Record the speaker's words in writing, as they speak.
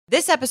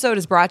This episode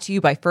is brought to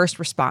you by First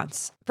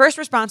Response. First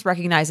Response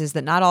recognizes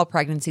that not all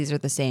pregnancies are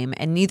the same,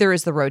 and neither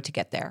is the road to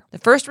get there. The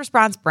First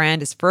Response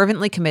brand is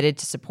fervently committed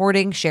to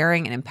supporting,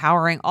 sharing, and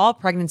empowering all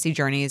pregnancy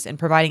journeys and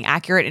providing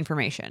accurate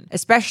information,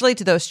 especially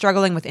to those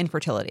struggling with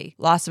infertility,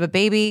 loss of a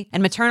baby,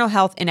 and maternal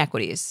health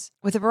inequities.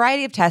 With a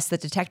variety of tests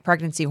that detect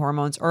pregnancy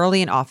hormones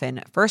early and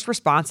often, First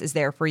Response is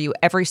there for you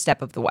every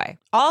step of the way.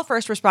 All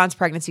First Response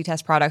pregnancy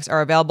test products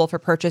are available for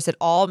purchase at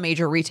all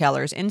major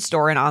retailers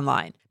in-store and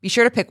online. Be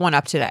sure to pick one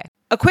up today.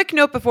 A quick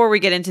note before we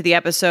get into the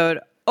episode.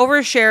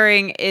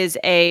 Oversharing is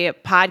a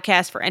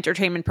podcast for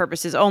entertainment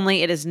purposes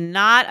only. It is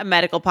not a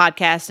medical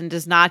podcast and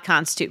does not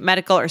constitute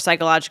medical or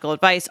psychological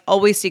advice.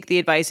 Always seek the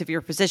advice of your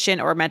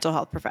physician or mental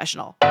health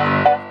professional.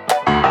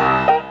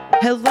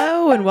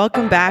 Hello and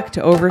welcome back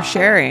to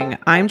Oversharing.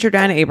 I'm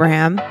Jordana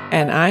Abraham.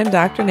 And I'm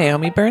Dr.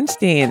 Naomi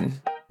Bernstein.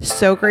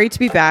 So great to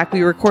be back.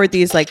 We record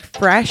these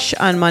fresh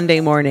on Monday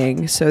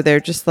morning. So they're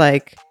just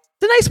it's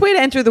a nice way to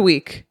enter the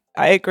week.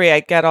 I agree.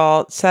 I get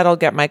all settled,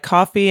 get my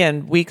coffee,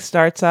 and week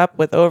starts up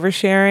with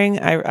Oversharing.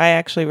 I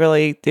actually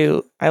really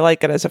do. I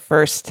like it as a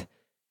first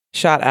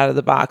shot out of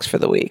the box for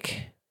the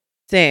week.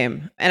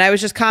 Same. And I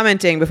was just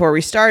commenting before we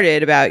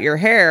started about your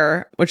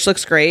hair, which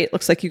looks great.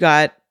 Looks like you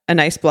got a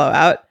nice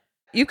blowout.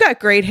 You've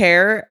got great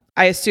hair.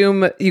 I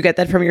assume you get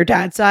that from your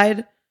dad's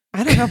side.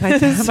 I don't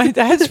know. My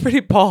dad's pretty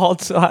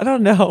bald, so I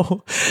don't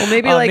know. Well,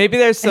 maybe maybe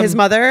there's some his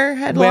mother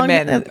had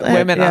women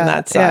on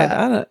that side.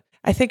 Yeah.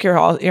 I think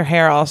your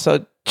hair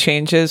also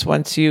changes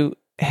once you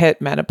hit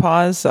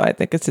menopause, so I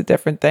think it's a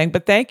different thing.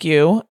 But thank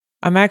you.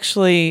 I'm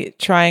actually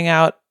trying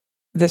out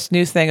this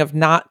new thing of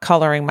not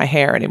coloring my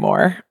hair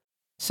anymore.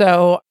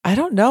 So I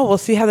don't know. We'll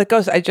see how that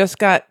goes. I just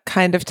got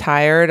kind of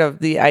tired of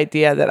the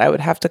idea that I would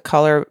have to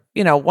color,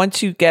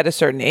 once you get a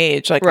certain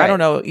age. Right. I don't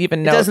know if you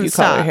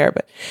color your hair,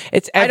 but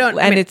it's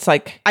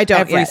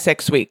every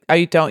 6 weeks. Oh,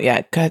 you don't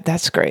yet? Good.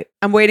 That's great.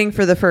 I'm waiting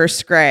for the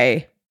first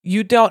gray.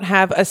 You don't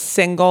have a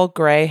single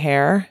gray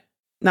hair?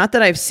 Not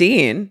that I've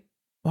seen.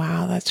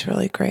 Wow, that's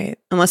really great.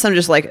 Unless I'm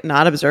just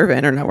not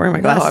observant or not wearing my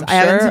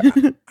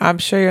glasses. I'm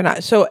sure you're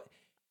not. So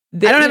I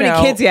don't have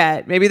any kids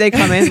yet. Maybe they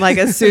come in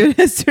as soon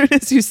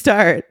as you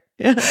start.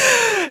 Yeah.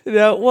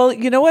 No, well,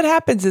 you know what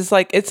happens is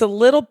it's a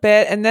little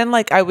bit, and then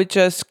I would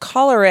just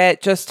color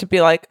it just to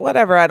be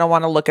whatever, I don't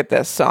want to look at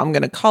this, so I'm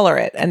going to color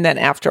it. And then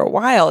after a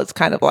while, it's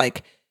kind of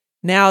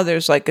now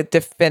there's a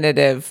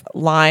definitive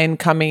line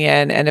coming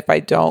in, and if I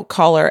don't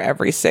color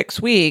every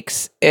 6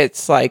 weeks,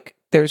 it's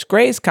there's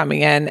grays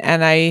coming in,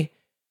 and I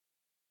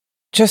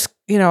just,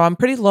 I'm a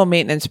pretty low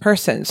maintenance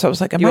person. So I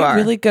was am I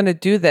really going to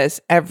do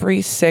this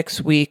every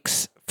 6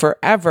 weeks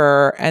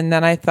forever? And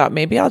then I thought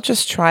maybe I'll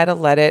just try to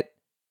let it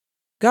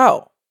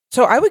go.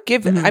 So I would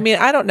give, I mean,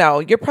 I don't know.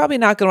 You're probably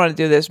not going to want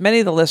to do this.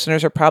 Many of the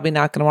listeners are probably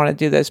not going to want to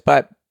do this,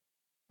 but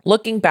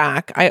looking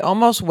back, I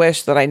almost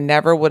wish that I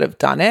never would have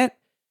done it,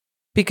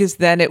 because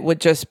then it would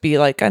just be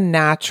a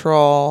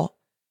natural,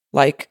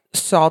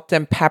 salt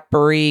and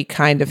peppery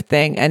kind of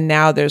thing. And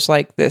now there's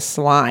this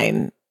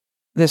line,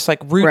 this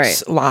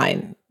roots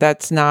line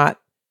that's not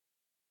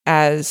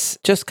as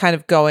just kind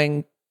of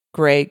going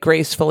gray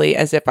gracefully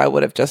as if I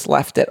would have just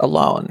left it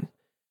alone.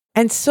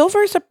 And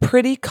silver is a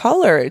pretty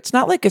color. It's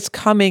not it's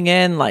coming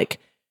in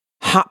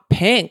hot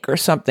pink or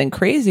something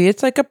crazy.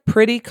 It's a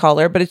pretty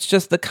color, but it's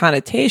just the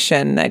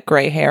connotation that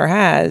gray hair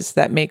has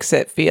that makes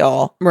it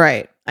feel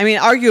right. I mean,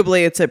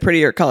 arguably it's a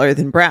prettier color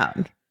than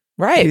brown.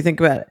 Right. If you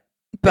think about it.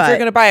 But if you're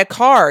going to buy a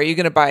car, are you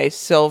going to buy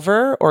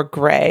silver or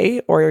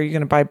gray, or are you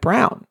going to buy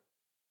brown?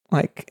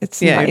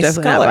 It's yeah, nice you're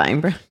definitely color. Not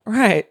buying brown.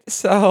 Right.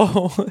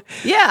 So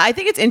yeah, I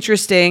think it's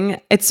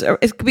interesting. It's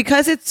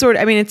because it's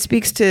it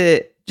speaks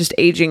to just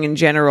aging in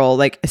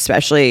general,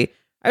 especially,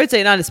 I would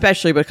say not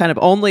especially, but kind of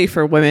only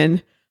for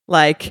women.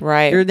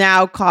 Right. You're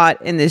now caught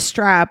in this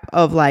trap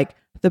of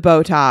the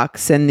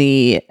Botox and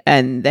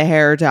the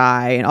hair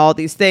dye and all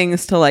these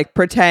things to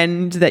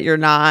pretend that you're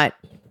not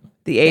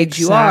the age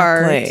you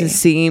are to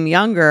seem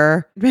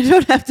younger. They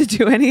don't have to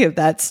do any of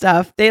that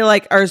stuff. They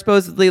are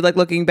supposedly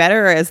looking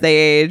better as they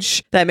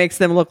age. That makes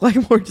them look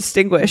more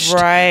distinguished.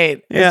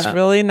 Right. Yeah. It's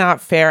really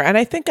not fair. And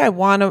I think I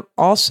want to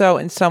also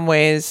in some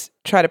ways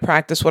try to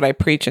practice what I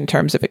preach in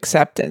terms of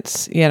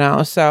acceptance,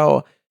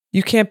 so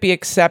you can't be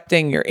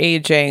accepting your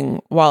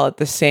aging while at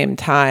the same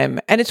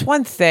time. And it's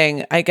one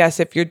thing, I guess,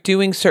 if you're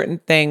doing certain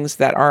things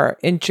that are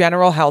in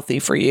general healthy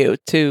for you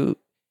to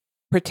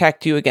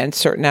protect you against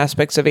certain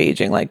aspects of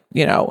aging,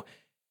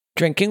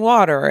 drinking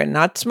water and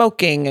not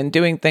smoking and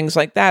doing things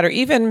like that, or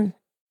even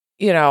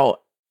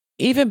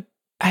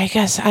I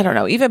guess, I don't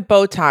know, even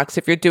Botox,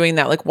 if you're doing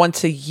that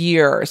once a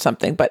year or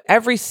something, but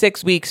every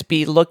 6 weeks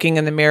be looking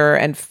in the mirror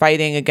and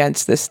fighting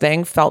against this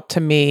thing felt to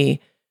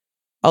me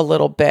a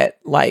little bit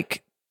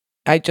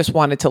I just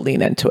wanted to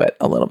lean into it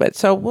a little bit.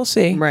 So we'll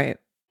see. Right.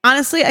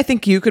 Honestly, I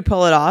think you could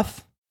pull it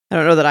off. I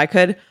don't know that I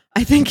could.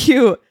 I think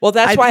you... Well,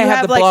 that's why I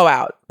have the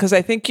blowout, because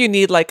I think you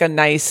need a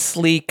nice,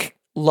 sleek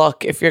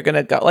look if you're going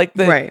to go.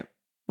 The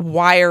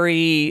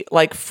wiry,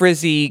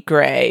 frizzy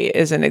gray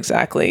isn't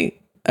exactly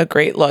a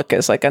great look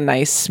as a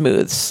nice,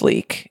 smooth,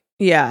 sleek,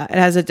 Yeah, it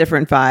has a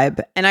different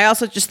vibe. And I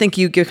also just think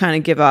you kind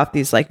of give off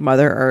these like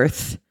Mother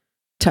Earth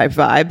type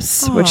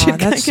vibes, which you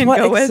that's can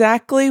go with.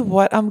 exactly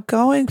what I'm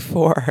going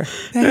for.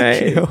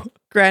 Thank you.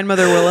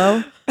 Grandmother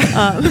Willow.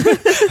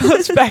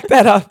 Let's back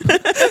that up.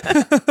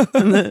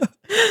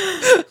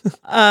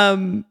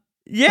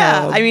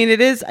 Yeah, I mean,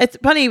 it's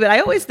funny, but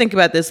I always think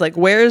about this, like,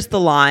 where's the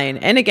line?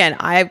 And again,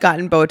 I've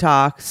gotten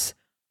Botox.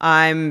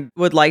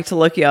 Would like to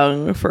look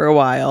young for a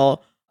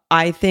while.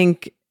 I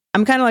think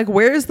I'm kind of like,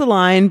 where's the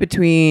line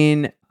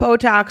between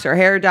Botox or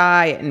hair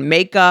dye and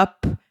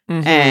makeup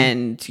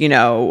and, you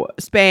know,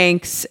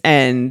 Spanx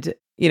and,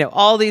 you know,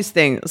 all these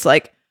things?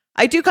 Like,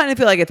 I do kind of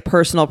feel like it's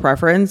personal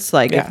preference.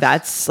 Like, if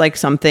that's like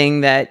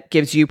something that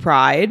gives you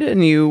pride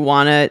and you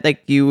want to,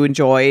 like, you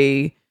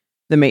enjoy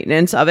the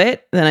maintenance of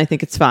it, then I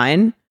think it's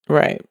fine.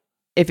 Right.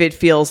 If it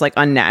feels like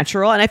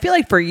unnatural. And I feel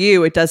like for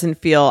you, it doesn't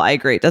feel, I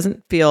agree, it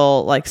doesn't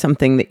feel like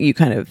something that you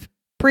kind of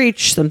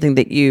preach, something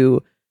that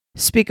you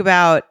speak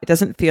about. It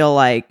doesn't feel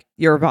like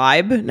your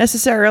vibe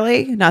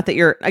necessarily. Not that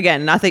you're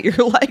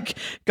like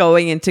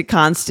going into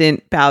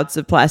constant bouts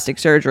of plastic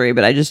surgery,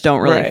 but I just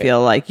don't really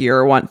feel like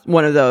you're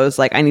one of those,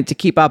 like, I need to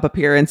keep up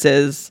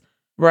appearances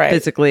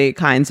physically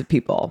kinds of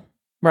people.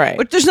 Right.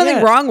 Which there's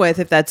nothing wrong with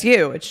if that's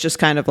you. It's just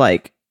kind of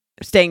like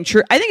staying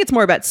true. I think it's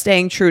more about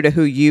staying true to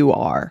who you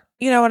are.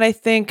 You know, and I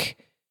think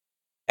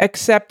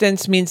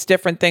acceptance means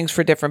different things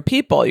for different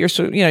people.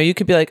 You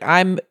could be like,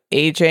 I'm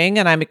aging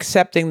and I'm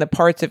accepting the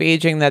parts of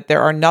aging that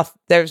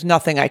there's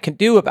nothing I can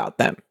do about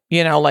them.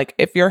 You know, like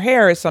if your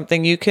hair is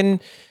something you can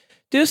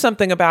do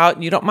something about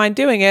and you don't mind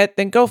doing it,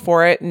 then go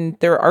for it. And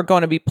there are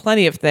going to be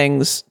plenty of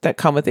things that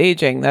come with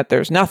aging that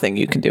there's nothing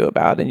you can do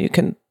about, and you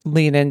can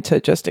lean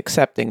into just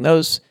accepting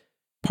those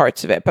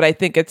parts of it. But I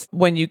think it's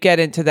when you get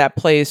into that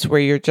place where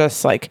you're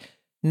just like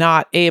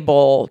not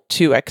able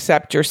to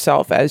accept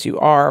yourself as you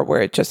are, where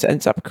it just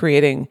ends up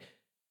creating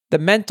the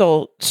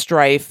mental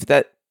strife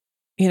that,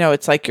 you know,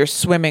 it's like you're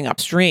swimming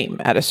upstream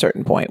at a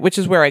certain point, which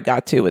is where I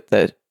got to with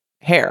the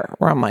hair,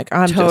 where I'm like,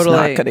 I'm just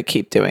not going to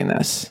keep doing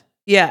this.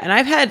 Yeah. And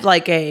I've had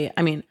like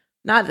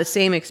not the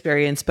same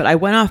experience, but I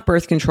went off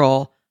birth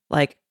control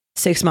like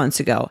 6 months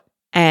ago.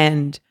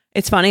 And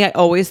it's funny, I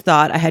always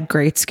thought I had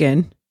great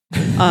skin.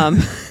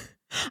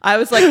 I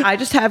was like, I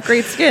just have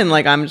great skin.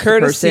 Like, I'm just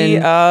courtesy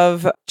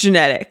of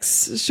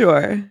genetics.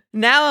 Sure.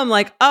 Now I'm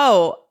like,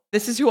 oh,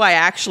 this is who I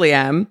actually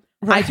am.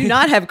 Right. I do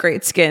not have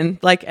great skin,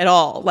 like, at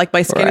all. Like,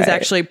 my skin is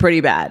actually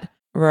pretty bad.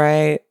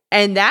 Right.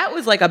 And that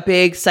was like a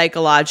big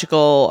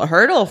psychological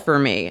hurdle for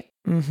me.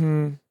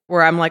 Mm-hmm.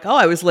 Where I'm like, oh,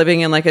 I was living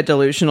in like a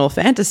delusional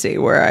fantasy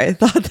where I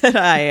thought that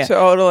I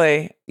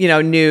totally, you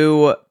know,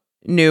 knew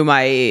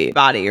my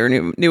body or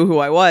knew who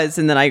I was.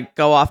 And then I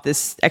go off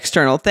this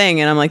external thing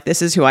and I'm like,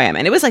 this is who I am.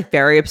 And it was like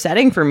very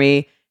upsetting for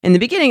me in the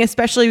beginning,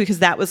 especially because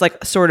that was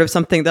like sort of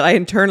something that I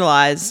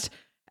internalized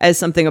as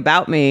something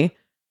about me.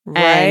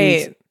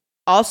 Right. And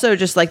also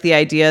just like the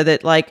idea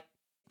that like,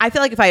 I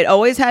feel like if I had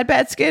always had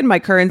bad skin, my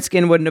current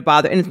skin wouldn't have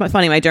bothered. And it's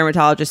funny, my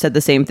dermatologist said the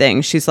same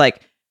thing. She's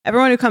like,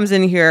 everyone who comes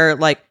in here,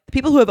 like the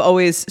people who have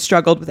always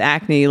struggled with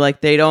acne,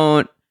 like they're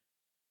not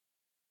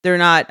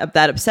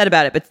that upset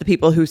about it, but the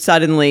people who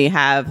suddenly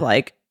have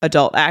like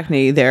adult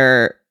acne,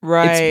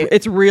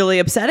 it's really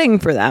upsetting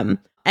for them.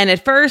 And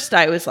at first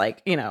I was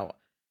like, you know,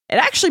 it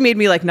actually made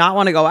me like not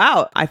want to go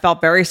out. I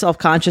felt very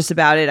self-conscious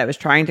about it. I was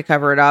trying to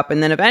cover it up.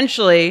 And then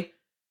eventually,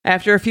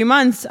 after a few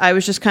months, I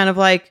was just kind of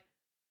like,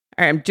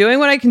 all right, I'm doing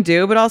what I can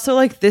do, but also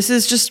like, this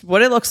is just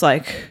what it looks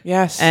like.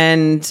 Yes.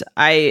 And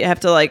I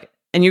have to like,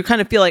 and you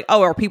kind of feel like,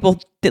 oh, are people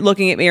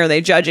looking at me? Are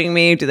they judging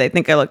me? Do they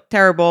think I look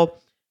terrible?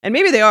 And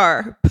maybe they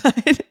are,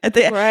 but at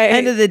the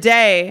end of the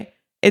day,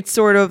 it's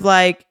sort of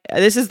like,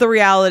 this is the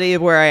reality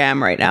of where I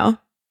am right now.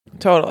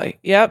 Totally.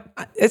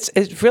 Yep.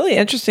 It's really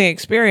interesting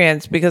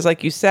experience because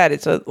like you said,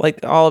 it's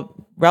like all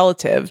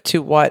relative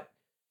to what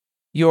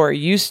you're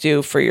used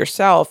to for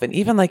yourself. And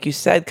even like you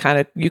said, kind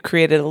of, you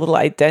created a little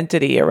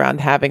identity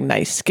around having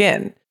nice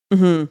skin.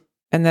 Mm-hmm.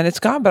 And then it's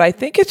gone. But I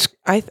think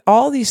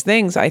all these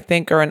things I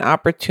think are an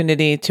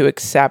opportunity to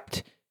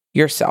accept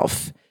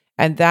yourself.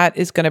 And that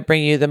is going to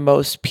bring you the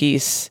most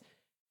peace,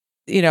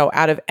 you know,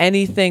 out of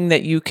anything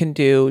that you can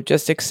do,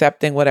 just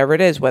accepting whatever it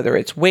is, whether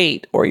it's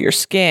weight or your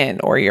skin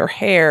or your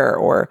hair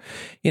or,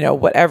 you know,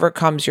 whatever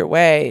comes your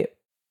way.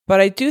 But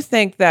I do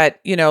think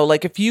that, you know,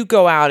 like if you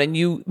go out and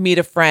you meet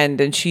a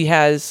friend and she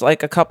has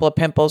like a couple of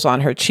pimples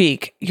on her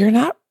cheek, you're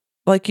not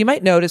like, you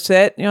might notice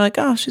it. And you're like,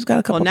 oh, she's got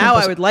a couple of pimples.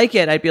 Now I would like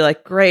it. I'd be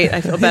like, great.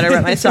 I feel better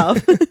about myself.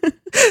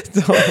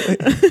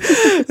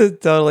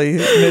 Totally.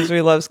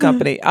 Misery loves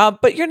company.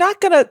 But you're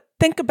not going to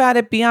think about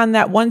it beyond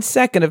that 1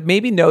 second of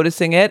maybe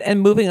noticing it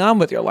and moving on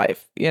with your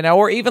life, you know,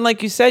 or even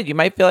like you said, you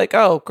might feel like,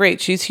 oh, great,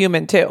 she's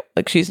human too.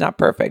 Like she's not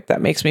perfect.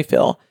 That makes me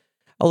feel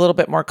a little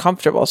bit more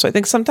comfortable. So I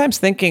think sometimes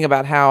thinking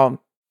about how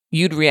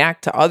you'd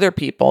react to other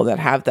people that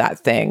have that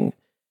thing.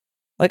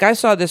 Like I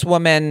saw this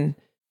woman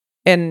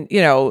and,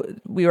 you know,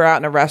 we were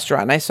out in a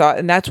restaurant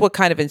and that's what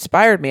kind of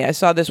inspired me. I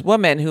saw this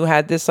woman who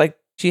had this, like,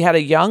 she had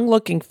a young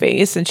looking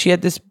face and she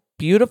had this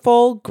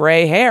beautiful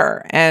gray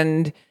hair.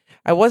 And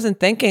I wasn't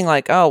thinking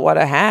like, oh, what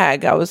a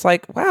hag. I was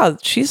like, wow,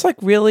 she's like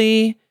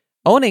really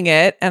owning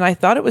it. And I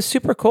thought it was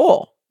super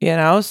cool,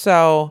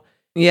 So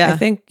I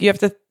think you have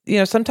to,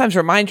 sometimes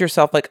remind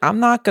yourself, like, I'm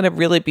not going to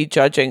really be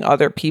judging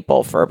other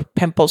people for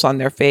pimples on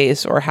their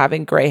face or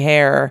having gray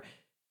hair.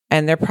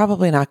 And they're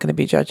probably not going to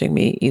be judging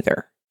me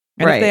either.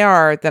 And if they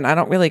are, then I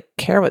don't really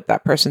care what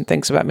that person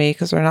thinks about me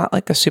because they're not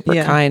like a super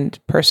kind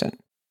person.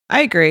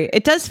 I agree.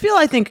 It does feel,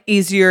 I think,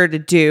 easier to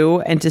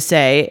do and to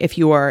say if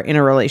you are in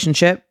a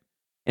relationship,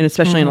 and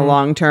especially in a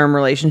long-term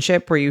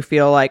relationship where you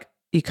feel like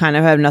you kind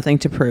of have nothing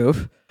to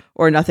prove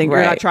or nothing.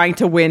 You're not trying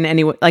to win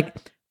anyone. Like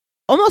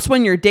almost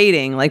when you're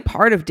dating, like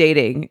part of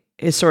dating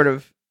is sort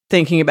of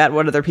thinking about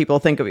what other people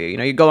think of you.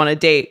 You go on a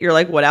date, you're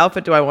like, what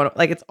outfit do I want?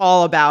 Like it's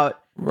all about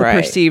the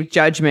perceived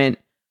judgment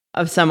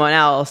of someone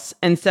else.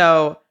 And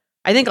so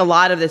I think a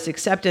lot of this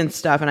acceptance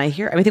stuff, and I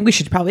think we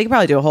could probably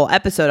do a whole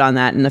episode on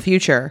that in the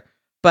future.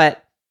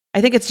 But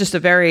I think it's just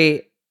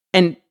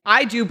and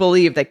I do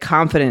believe that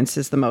confidence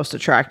is the most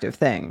attractive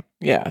thing.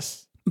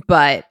 Yes.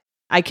 But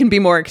I can be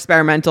more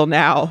experimental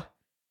now.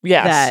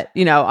 Yes. That,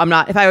 I'm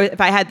not,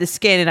 if I had the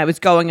skin and I was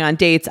going on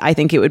dates, I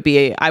think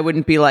I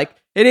wouldn't be like,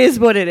 it is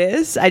what it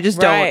is. I just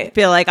don't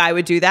feel like I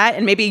would do that.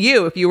 And maybe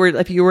if you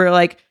were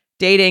like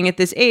dating at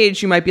this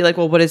age, you might be like,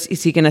 well, what is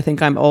he going to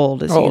think I'm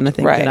old? Is he going to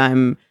think that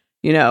I'm,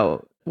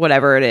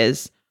 whatever it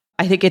is?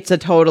 I think it's a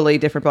totally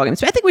different ballgame.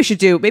 So I think we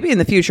should maybe in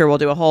the future, we'll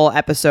do a whole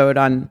episode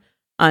on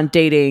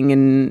dating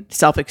and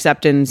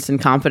self-acceptance and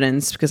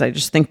confidence, because I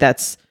just think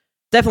that's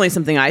definitely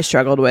something I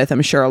struggled with.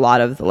 I'm sure a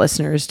lot of the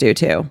listeners do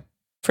too.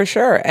 For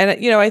sure. And,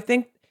 I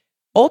think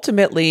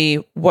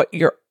ultimately what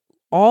you're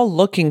all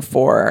looking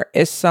for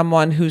is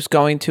someone who's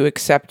going to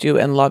accept you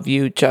and love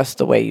you just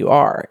the way you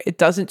are. It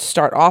doesn't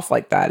start off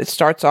like that. It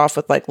starts off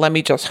with like, let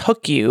me just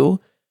hook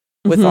you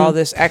with all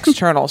this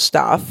external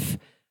stuff.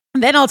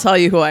 Then I'll tell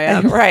you who I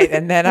am. Right.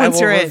 And then I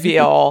will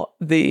reveal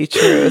the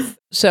truth.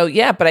 So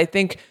yeah, but I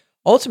think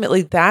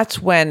ultimately that's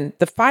when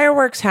the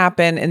fireworks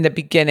happen in the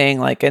beginning,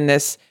 like in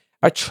this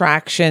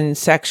attraction,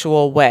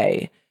 sexual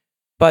way.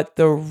 But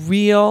the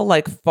real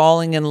like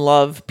falling in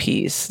love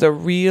piece, the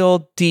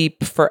real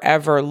deep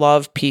forever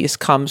love piece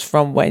comes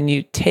from when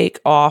you take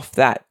off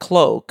that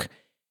cloak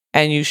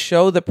and you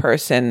show the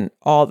person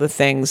all the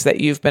things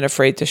that you've been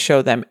afraid to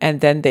show them, and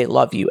then they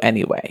love you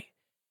anyway.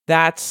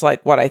 That's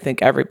like what I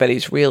think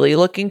everybody's really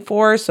looking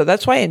for. So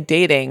that's why in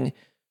dating,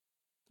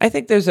 I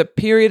think there's a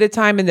period of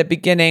time in the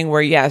beginning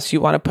where, yes,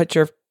 you want to put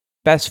your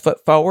best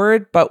foot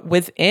forward, but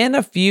within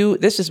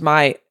this is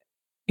my,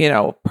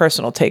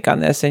 personal take on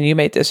this, and you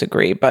may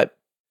disagree, but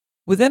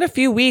within a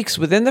few weeks,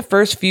 within the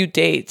first few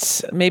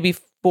dates, maybe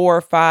 4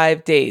 or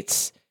 5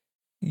 dates,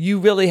 you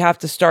really have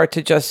to start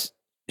to just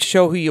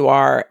show who you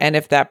are. And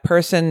if that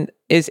person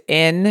is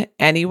in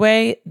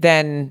anyway,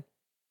 then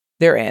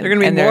they're in. They're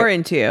going to be more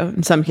into you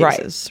in some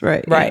cases.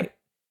 Right. Yeah.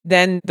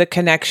 Then the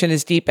connection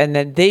is deep, and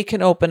then they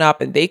can open up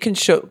and they can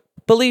show,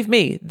 believe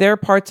me, there are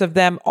parts of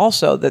them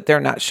also that they're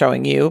not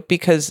showing you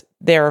because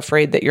they're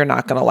afraid that you're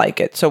not going to like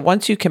it. So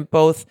once you can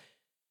both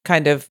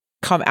kind of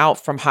come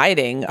out from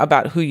hiding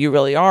about who you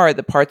really are,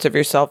 the parts of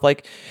yourself,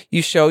 like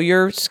you show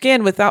your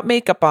skin without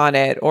makeup on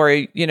it, or,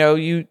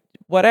 you,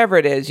 whatever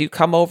it is, you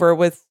come over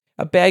with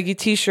a baggy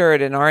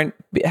t-shirt and aren't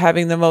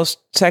having the most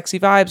sexy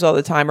vibes all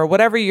the time, or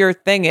whatever your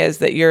thing is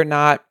that you're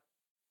not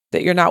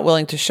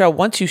willing to show.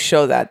 Once you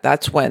show that,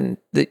 that's when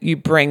you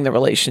bring the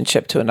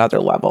relationship to another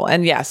level.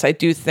 And yes, I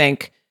do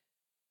think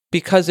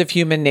because of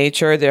human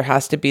nature, there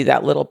has to be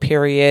that little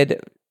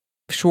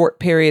short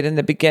period in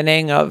the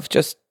beginning of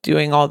just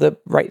doing all the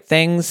right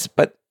things.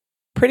 But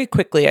pretty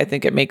quickly, I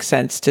think it makes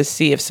sense to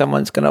see if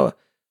someone's going to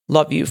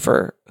love you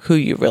for who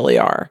you really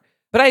are.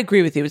 But I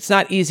agree with you. It's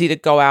not easy to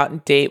go out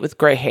and date with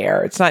gray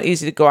hair. It's not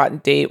easy to go out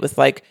and date with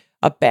like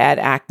a bad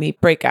acne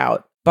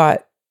breakout.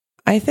 But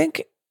I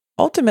think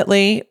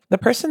ultimately, the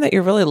person that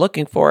you're really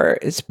looking for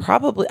is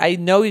probably, I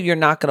know you're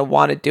not going to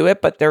want to do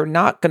it, but they're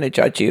not going to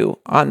judge you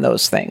on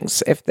those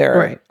things if they're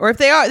right. Or if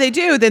they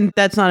do, then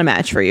that's not a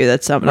match for you.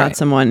 That's not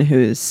someone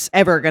who's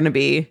ever going to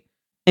be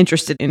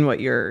interested in what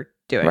you're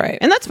doing. Right.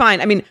 And that's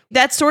fine. I mean,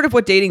 that's sort of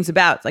what dating's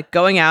about. It's like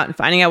going out and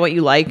finding out what you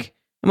like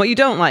and what you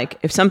don't like.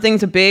 If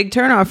something's a big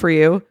turnoff for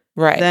you,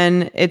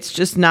 then it's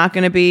just not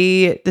going to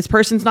be, this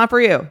person's not for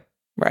you.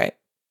 Right.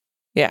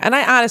 Yeah. And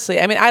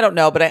I don't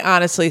know, but I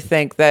honestly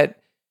think that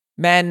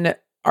men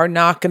are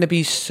not going to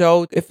be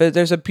if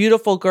there's a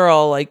beautiful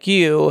girl like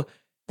you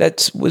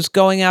that was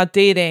going out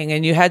dating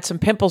and you had some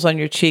pimples on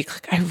your cheek,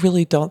 like, I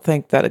really don't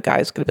think that a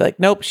guy's going to be like,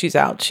 nope, she's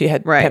out. She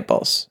had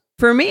pimples.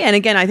 For me, and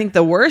again, I think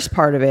the worst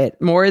part of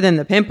it, more than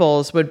the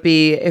pimples, would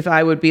be if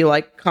I would be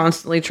like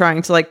constantly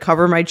trying to like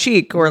cover my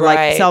cheek or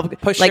like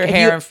push your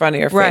hair in front of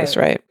your face,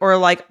 right? Or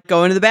like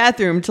go into the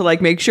bathroom to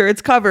like make sure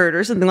it's covered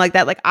or something like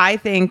that. Like I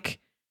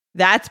think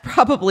that's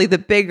probably the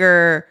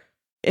bigger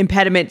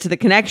impediment to the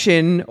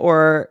connection,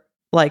 or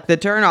like the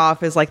turn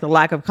off is like the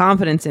lack of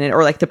confidence in it,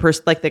 or like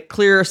the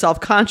clear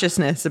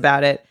self-consciousness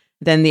about it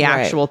than the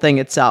actual thing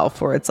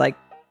itself, where it's like,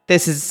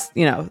 this is,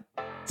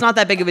 it's not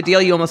that big of a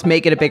deal. You almost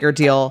make it a bigger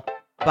deal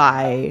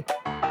by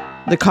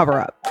the cover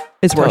up.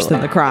 is worse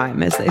than the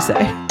crime, as they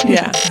say.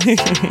 Yeah.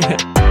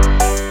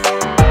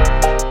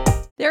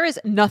 There is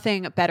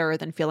nothing better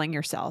than feeling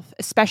yourself,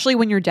 especially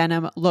when your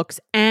denim looks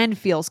and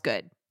feels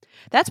good.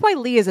 That's why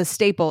Lee is a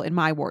staple in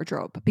my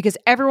wardrobe, because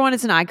everyone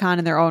is an icon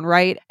in their own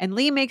right, and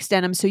Lee makes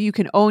denim so you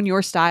can own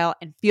your style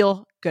and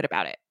feel good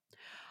about it.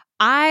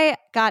 I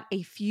got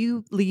a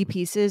few Lee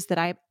pieces that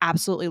I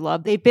absolutely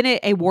love. They've been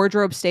a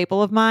wardrobe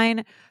staple of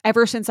mine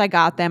ever since I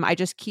got them. I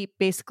just keep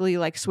basically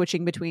like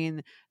switching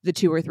between the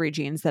 2 or 3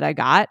 jeans that I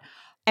got.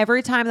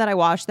 Every time that I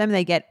wash them,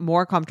 they get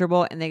more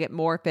comfortable and they get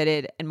more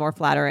fitted and more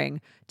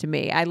flattering to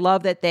me. I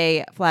love that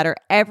they flatter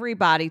every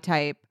body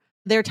type.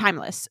 They're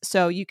timeless,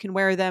 so you can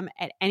wear them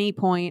at any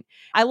point.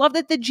 I love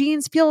that the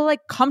jeans feel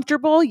like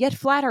comfortable yet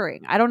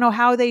flattering. I don't know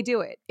how they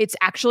do it. It's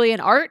actually an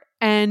art,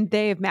 and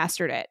they've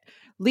mastered it.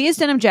 Leah's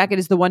denim jacket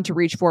is the one to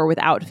reach for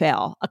without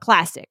fail, a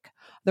classic.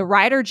 The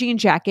Rider jean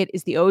jacket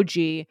is the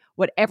OG,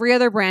 what every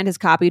other brand has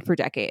copied for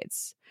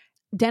decades.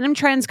 Denim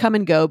trends come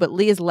and go, but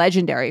Lee is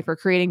legendary for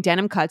creating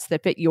denim cuts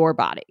that fit your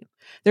body.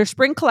 Their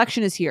spring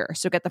collection is here,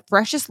 so get the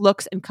freshest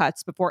looks and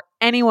cuts before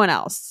anyone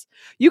else.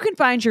 You can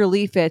find your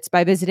Lee fits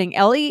by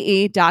visiting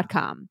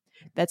lee.com.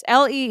 That's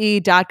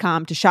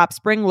lee.com to shop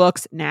spring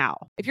looks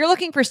now. If you're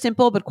looking for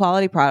simple but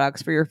quality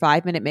products for your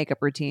 5-minute makeup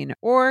routine,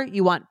 or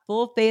you want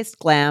full-faced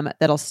glam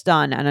that'll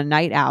stun on a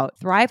night out,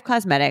 Thrive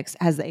Cosmetics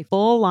has a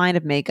full line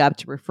of makeup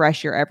to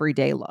refresh your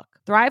everyday look.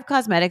 Thrive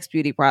Cosmetics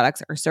beauty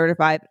products are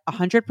certified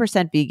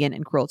 100% vegan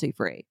and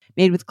cruelty-free,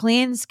 made with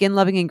clean,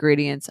 skin-loving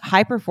ingredients,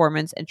 high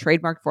performance and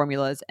trademark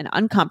formulas, and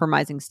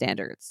uncompromising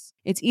standards.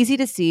 It's easy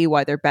to see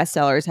why their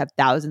bestsellers have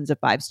thousands of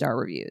 5-star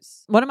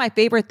reviews. One of my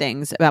favorite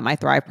things about my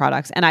Thrive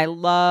products, and I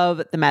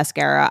love the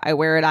mascara. I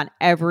wear it on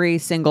every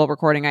single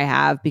recording I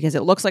have because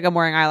it looks like I'm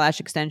wearing eyelash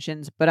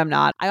extensions, but I'm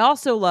not. I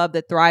also love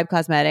that Thrive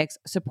Cosmetics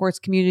supports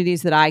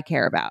communities that I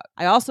care about.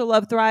 I also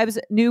love Thrive's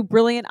new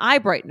Brilliant Eye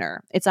Brightener.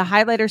 It's a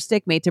highlighter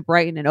stick made to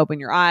brighten and open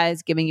your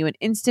eyes, giving you an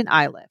instant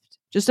eye lift.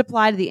 Just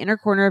apply to the inner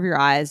corner of your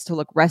eyes to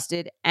look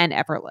rested and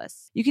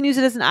effortless. You can use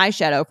it as an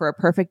eyeshadow for a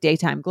perfect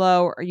daytime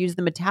glow, or use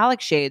the metallic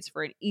shades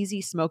for an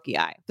easy smoky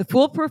eye. The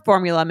foolproof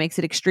formula makes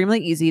it extremely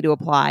easy to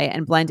apply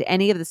and blend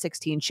any of the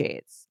 16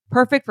 shades.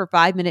 Perfect for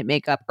 5-minute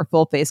makeup or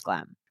full face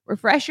glam.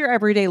 Refresh your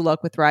everyday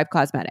look with Thrive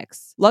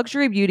Cosmetics.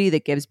 Luxury beauty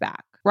that gives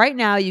back. Right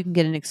now, you can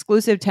get an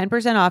exclusive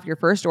 10% off your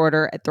first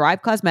order at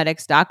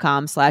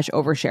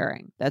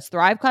thrivecosmetics.com/oversharing. That's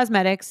Thrive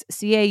Cosmetics,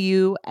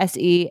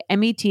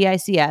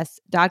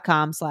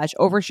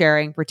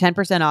 CAUSEMETICS.com/oversharing for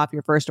 10% off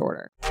your first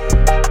order.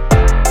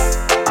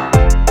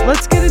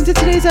 Let's get into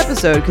today's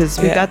episode because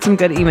we've got some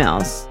good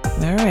emails.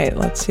 All right,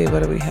 let's see.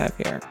 What do we have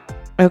here?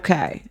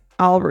 Okay,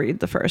 I'll read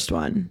the first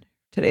one.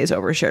 Today's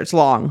overshared. It's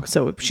long,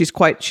 so she's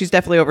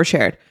definitely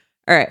overshared.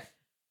 All right.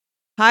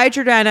 Hi,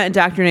 Jordana and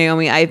Dr.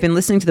 Naomi. I've been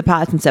listening to the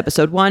pod since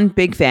episode 1.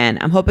 Big fan.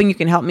 I'm hoping you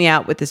can help me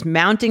out with this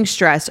mounting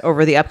stress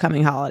over the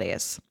upcoming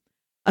holidays.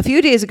 A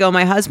few days ago,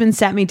 my husband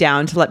sat me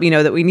down to let me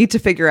know that we need to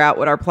figure out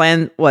what our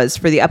plan was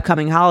for the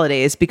upcoming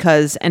holidays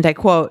because, and I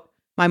quote,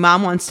 my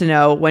mom wants to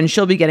know when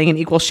she'll be getting an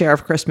equal share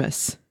of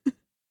Christmas.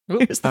 All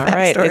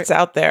right, it's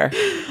out there.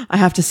 I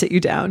have to sit you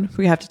down.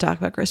 We have to talk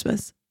about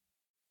Christmas.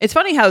 It's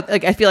funny how,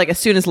 like, I feel like as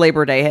soon as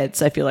Labor Day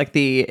hits, I feel like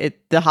the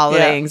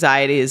holiday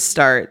anxieties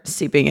start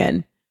seeping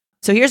in.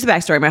 So here's the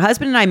backstory. My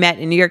husband and I met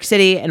in New York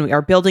City, and we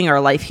are building our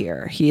life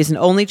here. He is an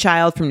only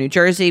child from New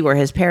Jersey, where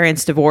his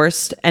parents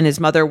divorced and his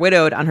mother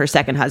widowed on her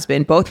second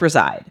husband. Both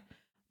reside.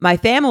 My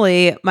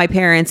family, my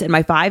parents, and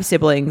my 5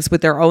 siblings with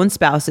their own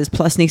spouses,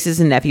 plus nieces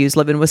and nephews,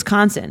 live in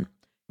Wisconsin.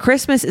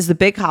 Christmas is the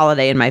big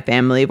holiday in my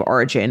family of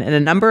origin, and a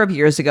number of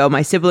years ago,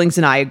 my siblings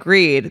and I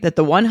agreed that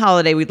the one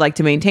holiday we'd like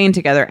to maintain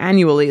together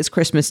annually is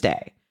Christmas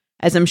Day.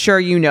 As I'm sure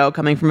you know,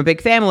 coming from a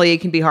big family, it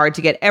can be hard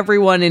to get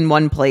everyone in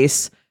one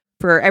place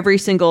for every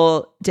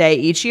single day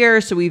each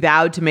year, so we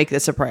vowed to make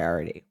this a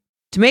priority.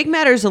 To make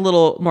matters a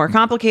little more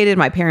complicated,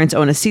 my parents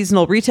own a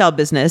seasonal retail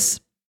business,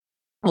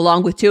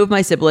 along with 2 of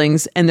my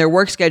siblings, and their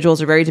work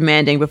schedules are very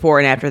demanding before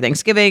and after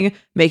Thanksgiving,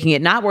 making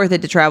it not worth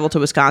it to travel to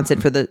Wisconsin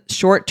for the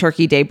short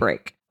Turkey Day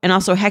break, and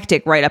also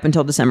hectic right up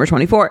until December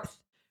 24th.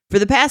 For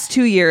the past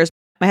 2 years,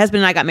 my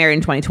husband and I got married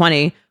in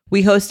 2020.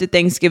 We hosted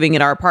Thanksgiving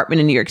at our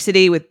apartment in New York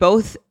City with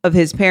both of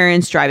his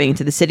parents driving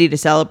into the city to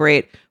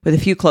celebrate with a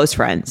few close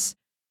friends.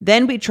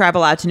 Then we'd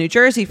travel out to New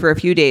Jersey for a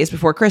few days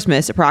before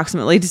Christmas,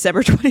 approximately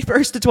December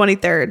 21st to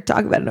 23rd.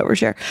 Talk about an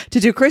overshare. To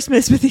do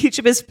Christmas with each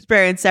of his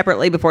parents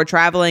separately before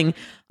traveling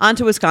on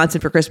to Wisconsin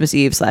for Christmas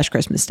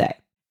Eve/Christmas Day.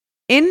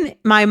 In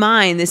my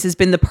mind, this has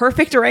been the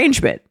perfect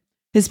arrangement.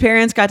 His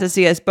parents got to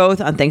see us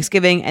both on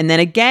Thanksgiving and then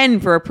again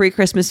for a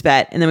pre-Christmas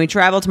vet. And then we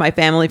traveled to my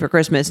family for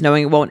Christmas,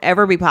 knowing it won't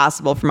ever be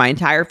possible for my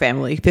entire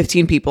family,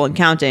 15 people and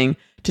counting,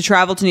 to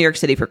travel to New York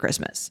City for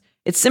Christmas.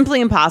 It's simply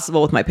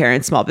impossible with my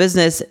parents' small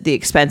business, the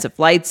expense of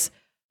flights,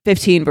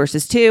 15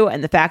 versus 2,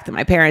 and the fact that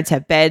my parents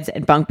have beds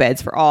and bunk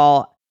beds for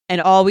all,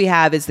 and all we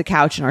have is the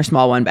couch in our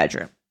small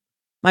 1-bedroom.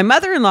 My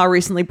mother-in-law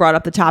recently brought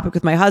up the topic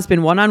with my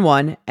husband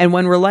one-on-one, and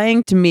when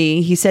relaying to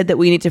me, he said that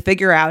we need to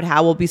figure out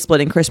how we'll be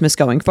splitting Christmas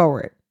going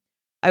forward.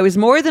 I was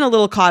more than a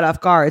little caught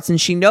off guard since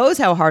she knows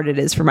how hard it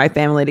is for my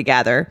family to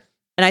gather,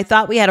 and I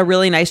thought we had a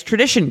really nice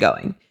tradition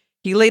going.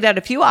 He laid out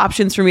a few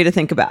options for me to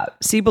think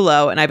about. See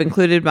below, and I've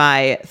included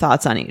my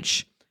thoughts on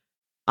each.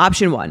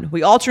 Option 1,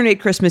 we alternate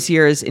Christmas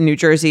years in New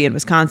Jersey and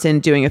Wisconsin,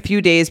 doing a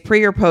few days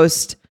pre or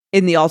post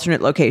in the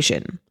alternate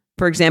location.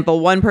 For example,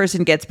 one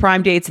person gets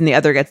prime dates and the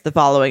other gets the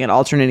following in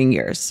alternating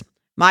years.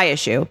 My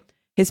issue,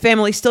 his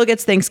family still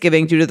gets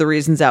Thanksgiving due to the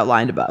reasons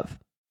outlined above.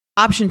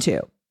 Option 2,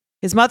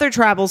 his mother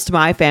travels to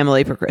my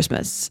family for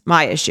Christmas.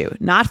 My issue,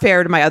 not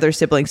fair to my other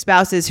sibling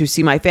spouses who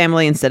see my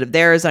family instead of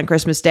theirs on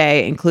Christmas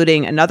Day,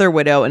 including another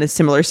widow in a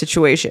similar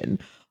situation.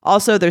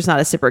 Also, there's not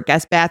a separate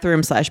guest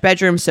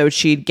bathroom/bedroom, so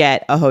she'd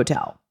get a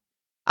hotel.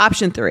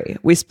 Option 3,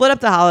 we split up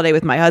the holiday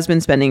with my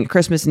husband spending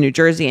Christmas in New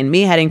Jersey and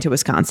me heading to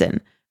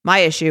Wisconsin. My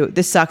issue,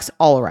 this sucks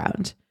all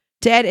around.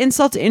 To add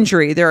insult to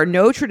injury, there are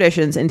no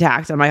traditions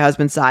intact on my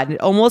husband's side, and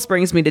it almost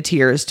brings me to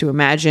tears to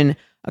imagine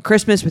a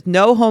Christmas with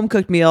no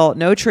home-cooked meal,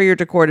 no tree or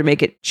decor to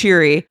make it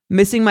cheery,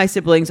 missing my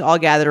siblings all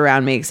gathered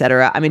around me,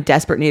 etc. I'm in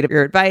desperate need of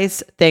your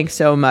advice. Thanks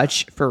so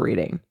much for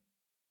reading.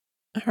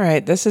 All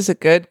right, this is a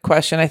good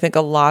question. I think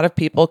a lot of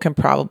people can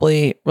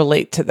probably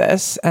relate to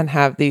this and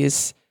have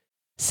these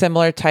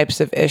similar types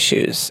of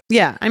issues.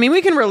 Yeah, I mean,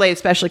 we can relate,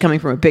 especially coming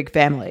from a big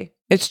family.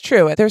 It's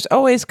true. There's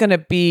always going to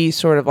be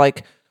sort of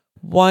like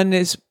one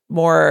is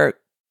more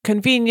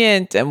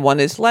convenient and one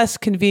is less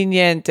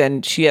convenient,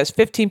 and she has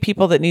 15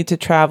 people that need to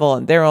travel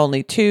and they're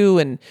only 2.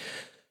 And,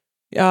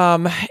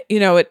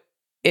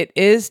 it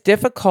is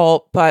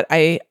difficult, but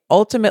I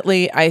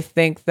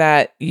think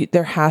that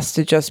there has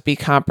to just be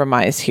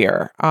compromise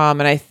here.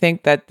 And I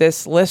think that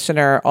this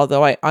listener,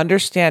 although I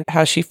understand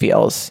how she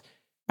feels,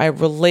 I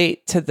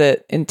relate to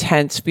the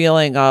intense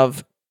feeling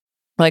of,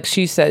 like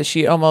she says,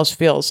 she almost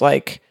feels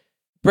like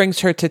brings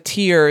her to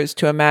tears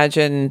to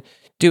imagine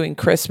doing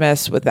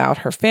Christmas without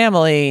her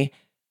family.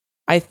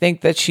 I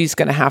think that she's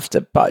going to have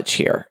to budge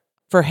here.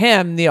 For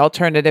him, the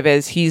alternative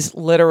is he's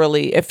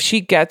literally, if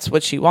she gets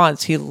what she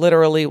wants, he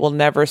literally will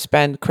never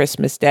spend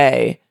Christmas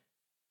Day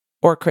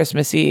or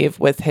Christmas Eve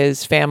with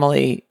his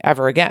family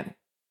ever again,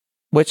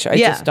 which I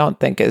just don't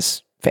think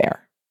is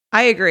fair.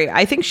 I agree.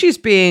 I think she's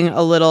being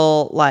a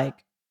little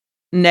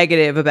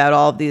negative about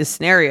all of these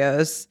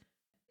scenarios.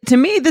 To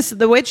me,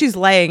 the way she's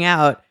laying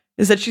out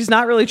is that she's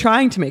not really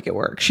trying to make it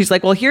work. She's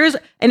like, well,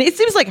 and it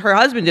seems like her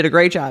husband did a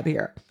great job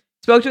here.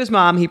 Spoke to his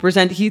mom.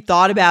 He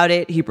thought about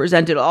it. He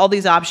presented all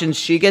these options.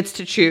 She gets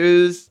to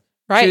choose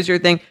your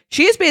thing.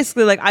 She is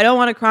basically like, I don't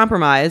want to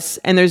compromise.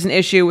 And there's an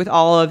issue with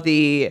all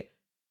the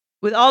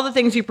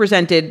things you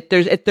presented.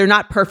 They're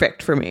not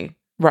perfect for me.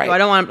 Right. So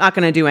I'm not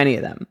going to do any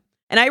of them.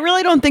 And I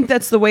really don't think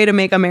that's the way to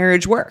make a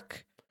marriage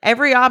work.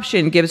 Every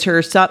option gives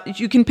her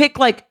you can pick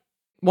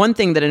one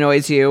thing that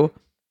annoys you,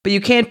 but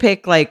you can't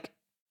pick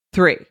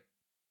 3.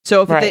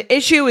 So if the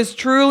issue is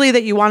truly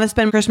that you want to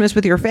spend Christmas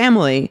with your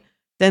family,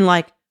 then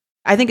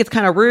I think it's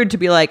kind of rude to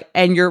be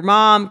and your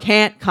mom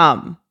can't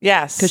come.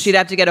 Yes. Because she'd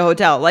have to get a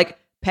hotel.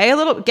 Pay a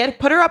little,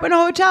 put her up in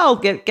a hotel,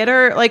 get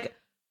her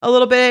a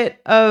little bit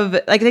of,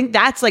 I think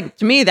that's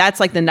to me, that's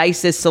the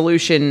nicest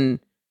solution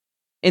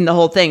in the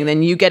whole thing.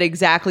 Then you get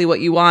exactly what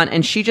you want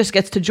and she just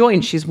gets to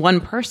join. She's one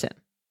person.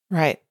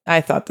 Right.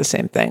 I thought the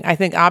same thing. I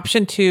think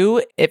option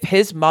 2, if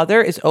his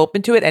mother is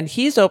open to it and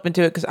he's open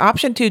to it, because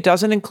option 2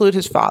 doesn't include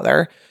his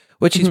father,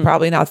 which he's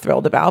probably not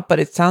thrilled about,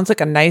 but it sounds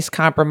like a nice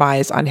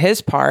compromise on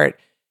his part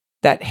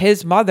that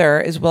his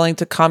mother is willing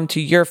to come to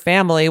your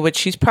family, which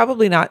she's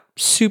probably not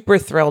super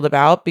thrilled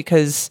about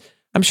because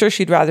I'm sure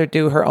she'd rather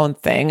do her own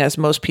thing, as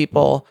most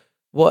people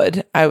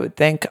would, I would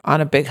think, on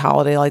a big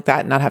holiday like that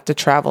and not have to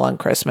travel on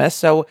Christmas.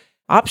 So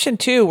option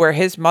 2, where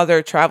his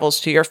mother travels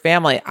to your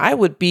family, I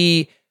would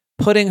be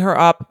putting her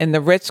up in the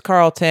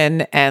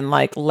Ritz-Carlton and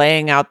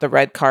laying out the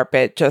red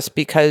carpet just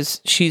because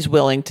she's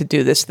willing to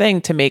do this thing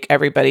to make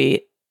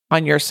everybody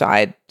on your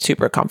side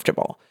super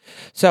comfortable.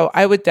 So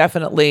I would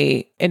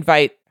definitely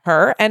invite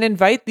her and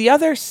invite the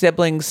other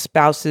siblings,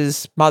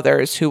 spouses,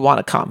 mothers who want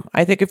to come.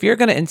 I think if you're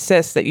going to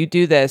insist that you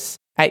do this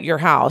at your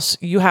house,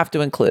 you have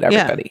to include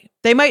everybody. Yeah.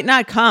 They might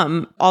not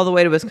come all the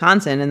way to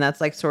Wisconsin, and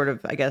that's sort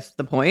of, I guess,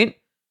 the point.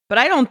 But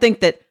I don't think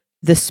that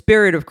the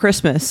spirit of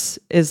Christmas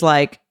is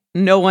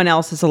no one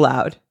else is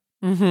allowed.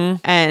 Mm-hmm.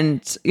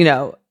 And,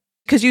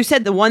 because you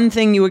said the one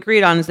thing you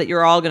agreed on is that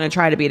you're all going to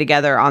try to be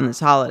together on this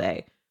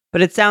holiday.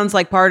 But it sounds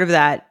like part of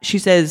that, she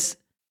says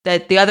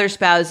that the other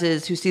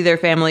spouses who see their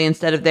family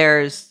instead of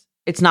theirs,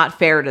 it's not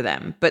fair to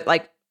them. But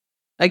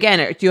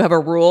again, do you have a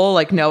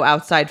rule, no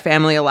outside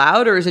family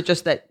allowed? Or is it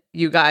just that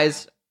you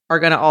guys are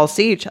going to all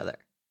see each other?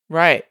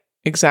 Right.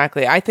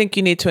 Exactly. I think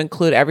you need to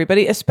include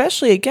everybody,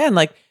 especially again,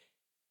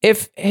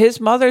 if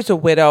his mother's a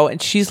widow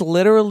and she's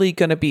literally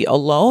going to be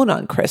alone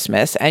on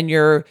Christmas and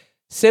your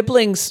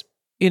siblings,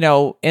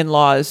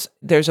 in-laws,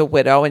 there's a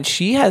widow and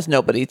she has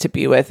nobody to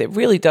be with, it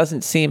really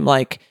doesn't seem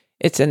like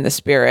it's in the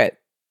spirit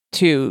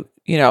to,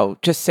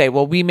 just say,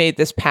 well, we made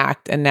this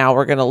pact and now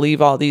we're going to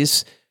leave all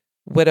these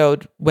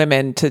widowed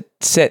women to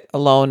sit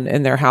alone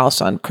in their house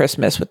on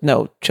Christmas with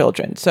no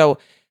children. So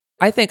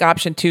I think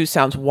option 2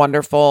 sounds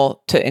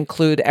wonderful, to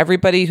include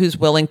everybody who's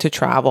willing to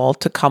travel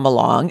to come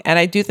along. And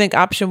I do think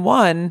option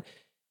 1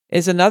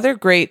 is another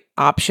great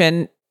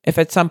option. If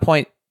at some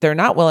point they're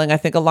not willing, I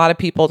think a lot of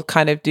people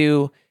kind of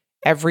do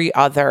every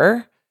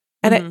other.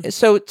 And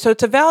so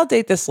to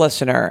validate this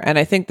listener, and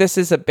I think this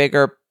is a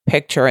bigger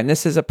picture, and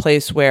this is a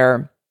place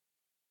where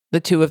the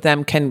two of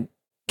them can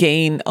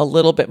gain a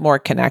little bit more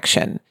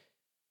connection.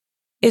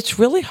 It's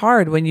really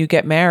hard when you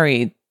get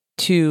married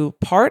to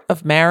part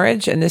of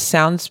marriage, and this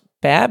sounds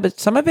bad, but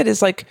some of it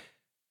is like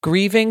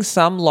grieving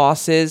some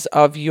losses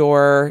of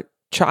your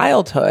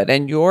childhood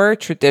and your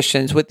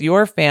traditions with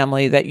your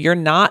family that you're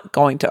not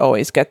going to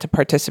always get to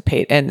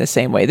participate in the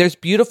same way. There's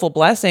beautiful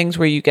blessings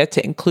where you get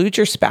to include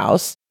your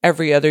spouse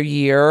every other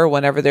year or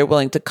whenever they're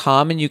willing to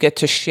come, and you get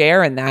to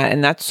share in that.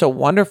 And that's so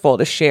wonderful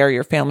to share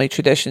your family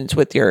traditions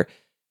with your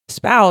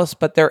spouse.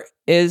 But there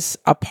is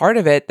a part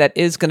of it that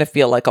is going to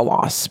feel like a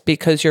loss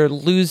because you're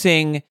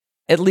losing,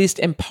 at least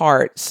in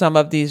part, some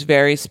of these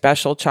very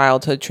special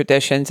childhood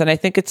traditions. And I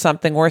think it's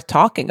something worth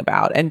talking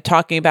about, and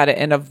talking about it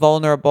in a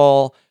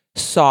vulnerable,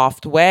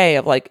 soft way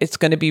of like, it's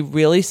going to be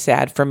really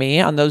sad for me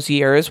on those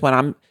years when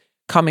I'm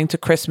coming to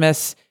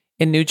Christmas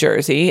in New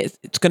Jersey.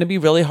 It's going to be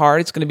really hard.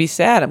 It's going to be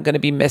sad. I'm going to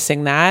be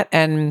missing that.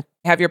 And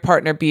have your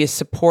partner be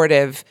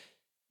supportive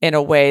in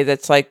a way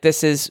that's like,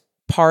 this is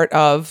part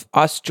of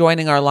us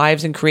joining our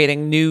lives and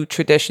creating new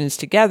traditions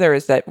together,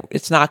 is that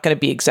it's not going to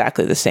be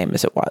exactly the same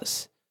as it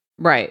was.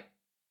 Right.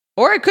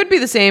 Or it could be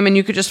the same and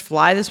you could just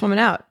fly this woman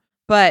out.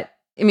 But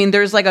I mean,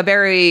 there's like a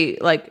very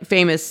like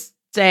famous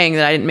saying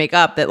that I didn't make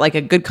up, that like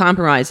a good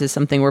compromise is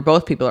something where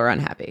both people are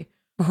unhappy.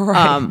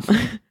 Right.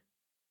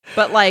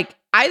 But like,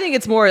 I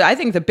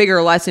think the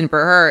bigger lesson for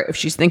her, if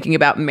she's thinking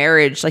about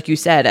marriage, like you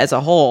said, as a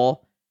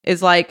whole,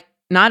 is like,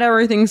 not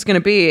everything's going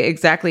to be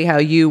exactly how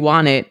you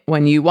want it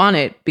when you want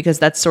it, because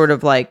that's sort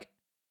of like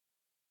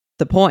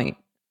the point.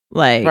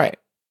 Like, right.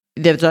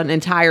 There's an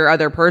entire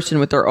other person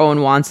with their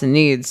own wants and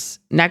needs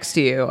next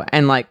to you.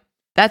 And like,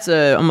 that's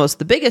almost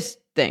the biggest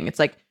thing. It's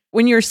like,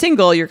 when you're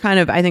single, you're kind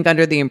of, I think,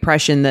 under the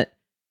impression that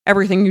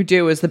everything you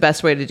do is the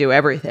best way to do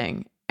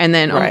everything. And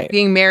then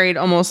being married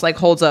almost like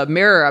holds a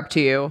mirror up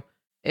to you,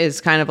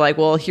 is kind of like,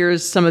 well,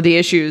 here's some of the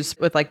issues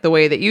with like the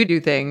way that you do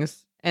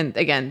things. And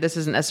again, this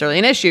isn't necessarily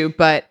an issue,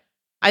 but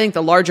I think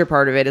the larger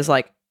part of it is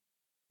like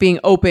being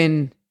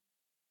open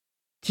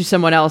to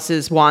someone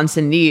else's wants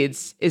and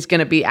needs is going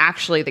to be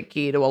actually the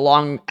key to a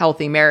long,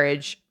 healthy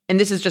marriage. And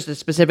this is just a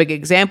specific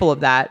example of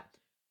that.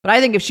 But I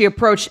think if she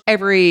approached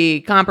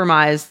every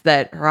compromise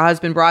that her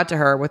husband brought to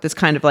her with this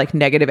kind of like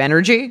negative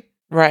energy,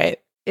 right,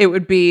 it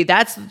would be,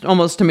 that's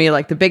almost to me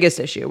like the biggest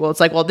issue. Well, it's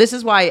like, well, this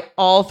is why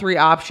all three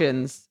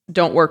options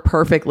don't work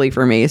perfectly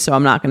for me, so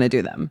I'm not going to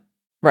do them.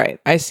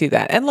 Right. I see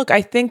that. And look,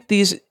 I think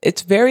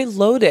it's very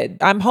loaded.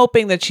 I'm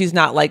hoping that she's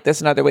not like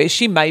this in other ways.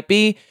 She might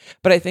be,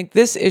 but I think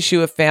this issue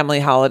of family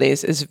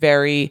holidays is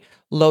very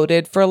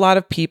loaded for a lot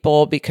of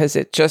people because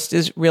it just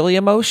is really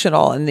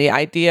emotional. And the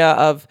idea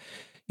of,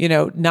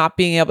 not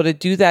being able to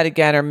do that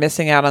again or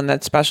missing out on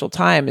that special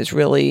time is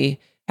really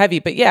heavy.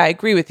 But yeah, I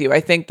agree with you. I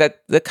think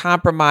that the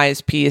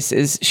compromise piece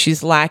is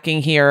she's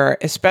lacking here,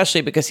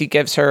 especially because he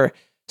gives her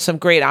some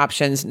great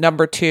options.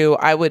 Number 2,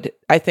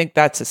 I think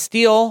that's a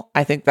steal.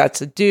 I think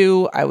that's a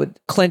do. I would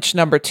clinch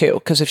number 2,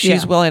 because if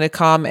she's willing to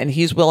come and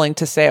he's willing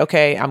to say,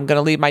 okay, I'm going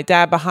to leave my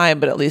dad behind,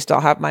 but at least I'll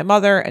have my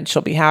mother and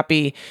she'll be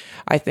happy.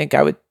 I think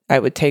I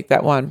would take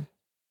that one.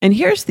 And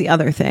here's the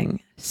other thing.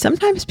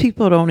 Sometimes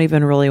people don't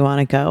even really want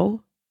to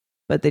go,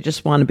 but they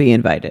just want to be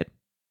invited.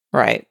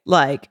 Right.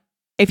 Like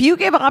if you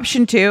give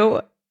option 2,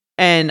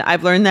 and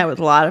I've learned that with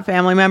a lot of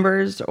family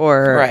members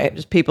or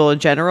just people in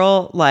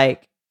general,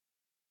 like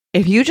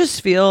if you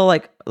just feel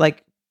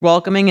like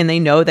welcoming and they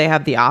know they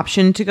have the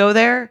option to go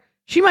there,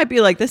 she might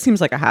be like, this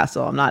seems like a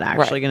hassle. I'm not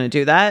actually going to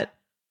do that.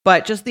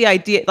 But just the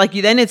idea, like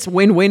then it's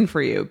win-win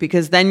for you,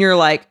 because then you're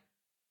like,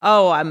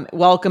 oh, I'm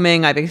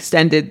welcoming. I've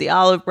extended the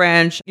olive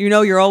branch.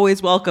 You're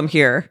always welcome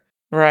here.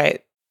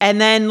 Right.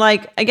 And then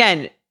like,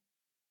 again,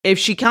 if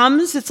she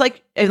comes, it's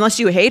like, unless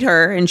you hate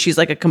her and she's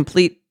like a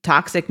complete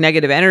toxic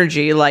negative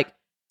energy, like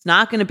it's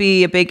not going to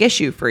be a big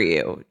issue for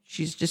you.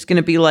 She's just going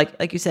to be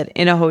like you said,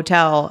 in a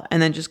hotel and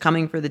then just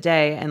coming for the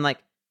day and like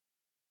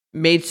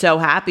made so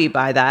happy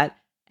by that.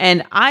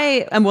 And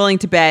I am willing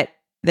to bet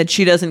that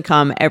she doesn't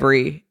come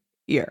every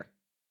year.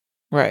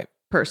 Right.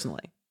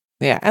 Personally.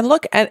 Yeah. And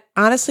look, and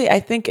honestly, I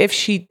think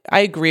I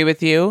agree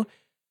with you,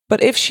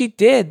 but if she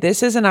did,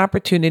 this is an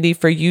opportunity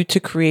for you to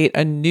create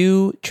a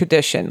new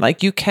tradition.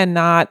 Like you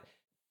cannot,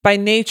 by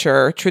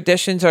nature,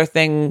 traditions are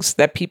things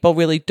that people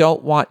really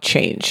don't want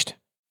changed.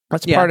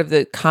 That's part of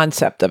the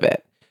concept of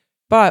it.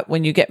 But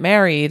when you get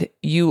married,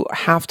 you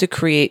have to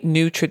create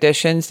new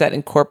traditions that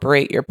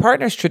incorporate your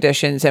partner's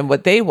traditions and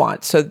what they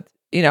want. So,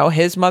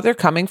 his mother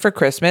coming for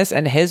Christmas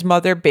and his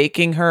mother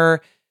baking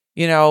her,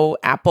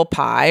 apple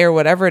pie or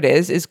whatever it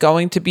is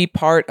going to be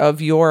part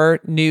of your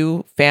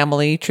new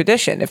family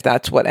tradition, if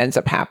that's what ends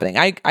up happening.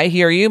 I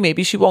hear you.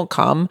 Maybe she won't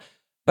come,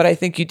 but I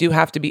think you do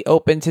have to be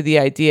open to the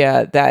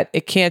idea that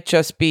it can't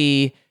just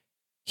be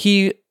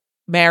he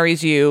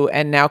marries you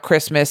and now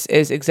Christmas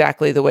is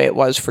exactly the way it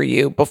was for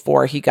you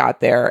before he got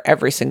there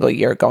every single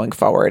year going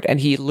forward, and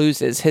he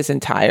loses his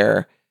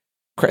entire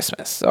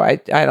Christmas. So I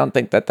don't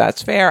think that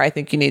that's fair. I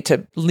think you need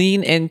to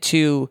lean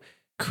into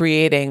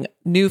creating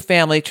new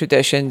family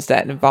traditions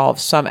that involve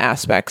some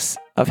aspects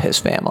of his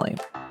family.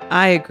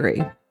 I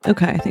agree.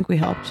 Okay, I think we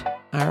helped.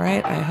 All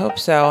right, I hope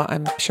so.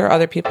 I'm sure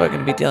other people are going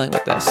to be dealing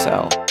with this,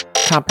 so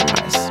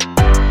compromise.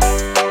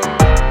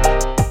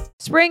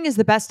 Spring is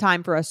the best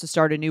time for us to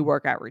start a new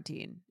workout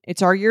routine.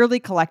 It's our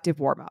yearly collective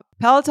warm-up.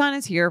 Peloton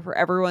is here for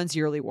everyone's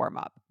yearly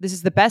warm-up. This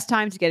is the best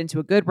time to get into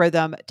a good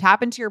rhythm,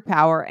 tap into your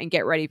power, and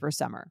get ready for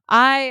summer.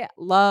 I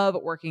love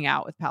working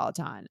out with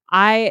Peloton.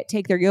 I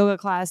take their yoga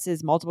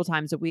classes multiple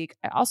times a week.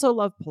 I also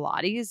love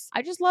Pilates.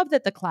 I just love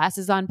that the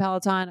classes on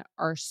Peloton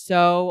are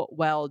so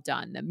well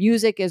done. The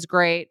music is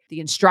great. The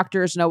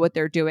instructors know what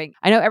they're doing.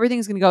 I know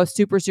everything's going to go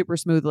super, super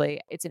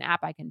smoothly. It's an app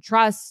I can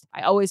trust.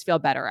 I always feel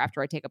better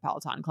after I take a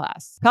Peloton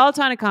class.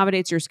 Peloton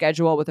accommodates your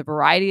schedule with a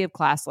variety of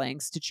class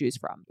lengths to choose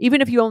from.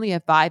 Even if you only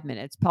have 5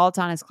 minutes,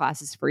 Peloton has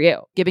classes for you,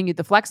 giving you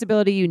the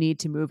flexibility you need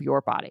to move your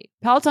body.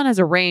 Peloton has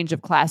a range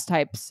of class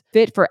types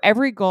fit for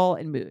every goal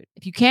and mood.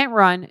 If you can't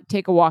run,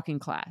 take a walking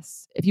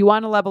class. If you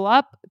want to level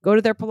up, go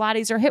to their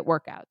Pilates or HIIT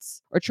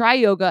workouts, or try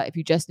yoga if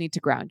you just need to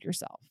ground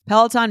yourself.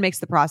 Peloton makes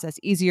the process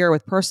easier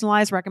with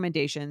personalized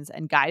recommendations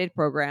and guided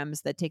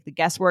programs that take the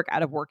guesswork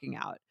out of working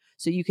out,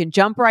 so you can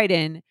jump right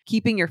in,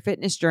 keeping your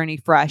fitness journey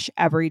fresh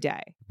every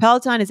day.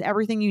 Peloton is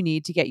everything you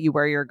need to get you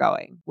where you're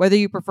going. Whether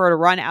you prefer to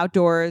run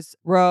outdoors,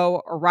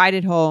 row, or ride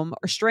at home,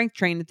 or strength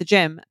train at the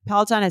gym,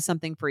 Peloton has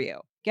something for you.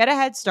 Get a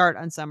head start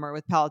on summer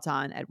with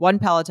Peloton at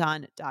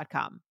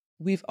onepeloton.com.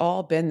 We've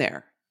all been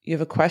there. You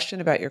have a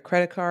question about your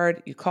credit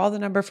card, you call the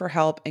number for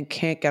help and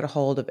can't get a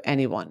hold of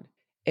anyone.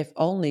 If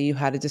only you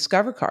had a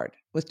Discover card.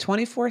 With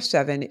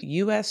 24/7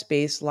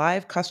 US-based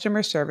live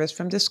customer service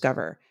from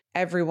Discover,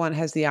 everyone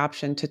has the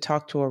option to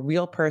talk to a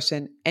real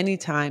person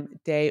anytime,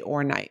 day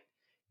or night.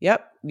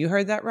 Yep, you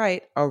heard that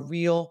right, a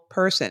real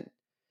person.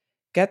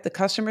 Get the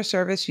customer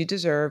service you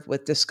deserve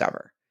with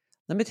Discover.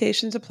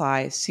 Limitations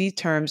apply. See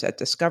terms at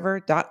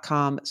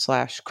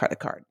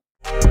discover.com/creditcard.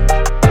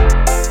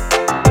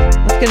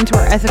 Let's get into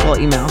our ethical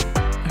email.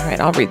 All right,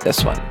 I'll read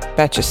this one.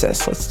 Betcha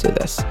sis, let's do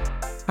this.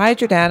 Hi,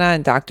 Jordana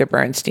and Dr.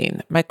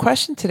 Bernstein. My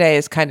question today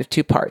is kind of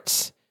 2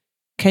 parts.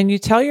 Can you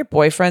tell your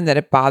boyfriend that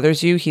it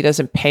bothers you he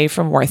doesn't pay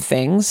for more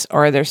things,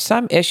 or are there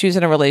some issues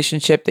in a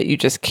relationship that you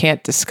just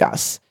can't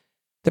discuss?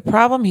 The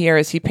problem here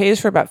is he pays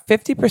for about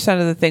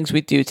 50% of the things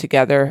we do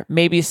together,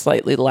 maybe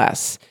slightly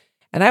less.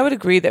 And I would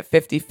agree that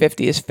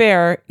 50-50 is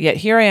fair, yet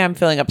here I am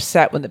feeling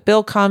upset when the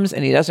bill comes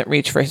and he doesn't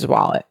reach for his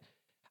wallet.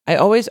 I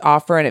always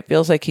offer and it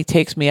feels like he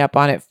takes me up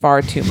on it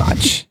far too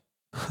much.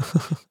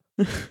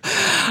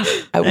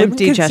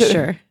 Empty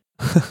gesture.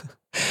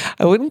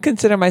 I wouldn't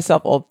consider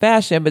myself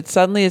old-fashioned, but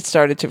suddenly it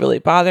started to really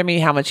bother me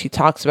how much he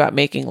talks about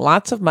making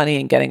lots of money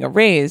and getting a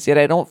raise, yet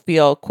I don't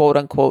feel,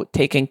 quote-unquote,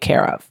 taken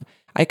care of.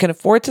 I can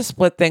afford to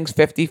split things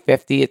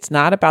 50-50. It's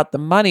not about the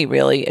money,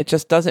 really. It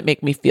just doesn't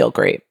make me feel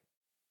great.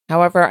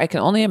 However, I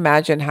can only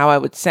imagine how I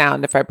would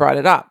sound if I brought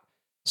it up.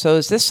 So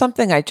is this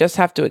something I just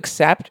have to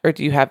accept, or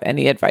do you have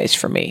any advice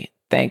for me?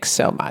 Thanks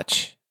so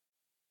much.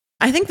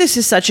 I think this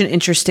is such an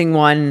interesting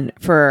one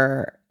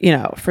for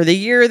the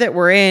year that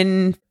we're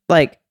in.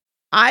 Like,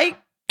 I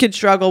could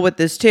struggle with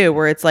this too,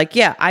 where it's like,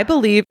 yeah, I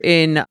believe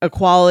in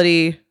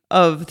equality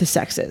of the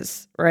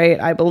sexes, right?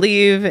 I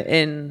believe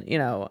in,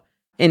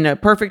 in a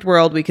perfect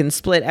world, we can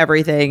split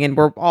everything and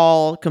we're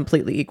all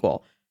completely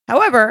equal.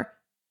 However,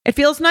 it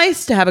feels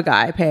nice to have a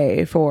guy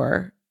pay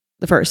for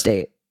the first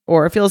date,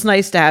 or it feels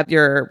nice to have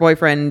your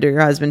boyfriend or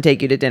your husband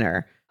take you to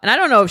dinner. And I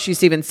don't know if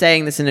she's even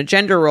saying this in a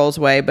gender roles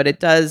way, but it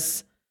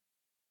does.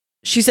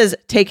 She says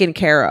taken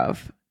care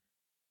of,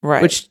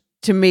 right? Which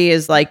to me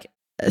is like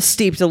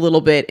steeped a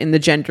little bit in the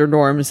gender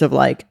norms of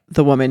like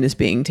the woman is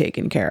being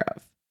taken care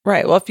of.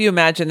 Right. Well, if you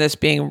imagine this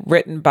being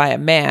written by a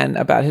man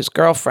about his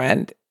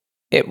girlfriend,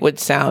 it would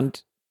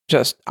sound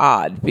just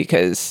odd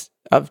because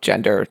of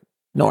gender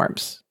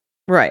norms.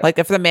 Right. Like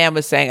if the man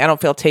was saying, I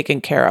don't feel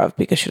taken care of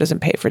because she doesn't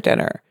pay for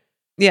dinner.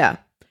 Yeah.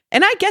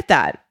 And I get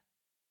that.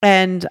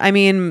 And I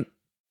mean,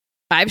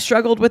 I've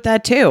struggled with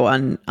that too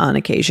on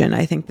occasion.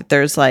 I think that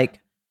there's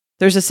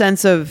a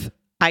sense of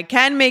I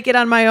can make it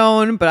on my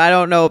own, but I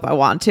don't know if I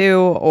want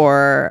to,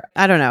 or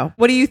I don't know.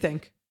 What do you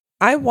think?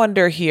 I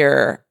wonder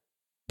here,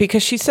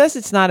 because she says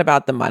it's not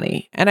about the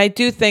money. And I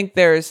do think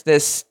there's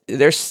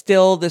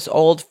still this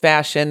old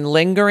fashioned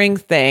lingering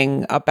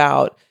thing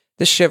about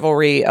the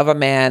chivalry of a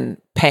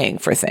man paying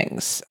for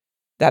things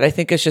that I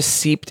think is just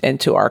seeped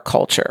into our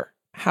culture.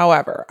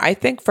 However, I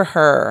think for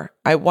her,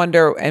 I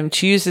wonder, and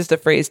she uses the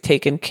phrase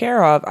taken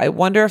care of, I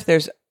wonder if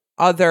there's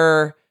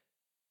other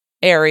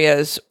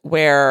areas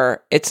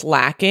where it's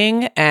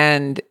lacking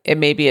and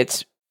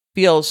it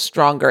feels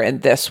stronger in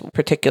this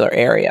particular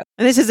area.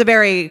 And this is a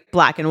very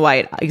black and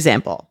white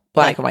example.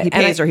 Black and white. He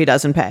pays or he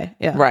doesn't pay.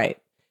 Yeah. Right.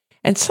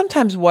 And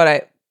sometimes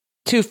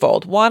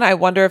twofold. One, I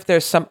wonder if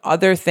there's some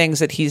other things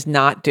that he's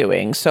not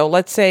doing. So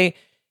let's say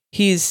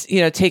he's,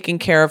 taking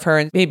care of her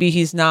and maybe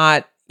he's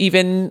not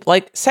even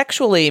like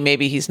sexually,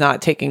 maybe he's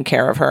not taking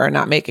care of her and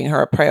not making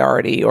her a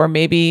priority, or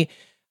maybe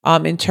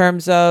in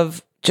terms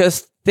of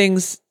just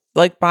things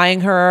like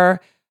buying her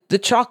the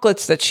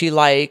chocolates that she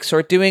likes,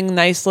 or doing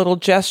nice little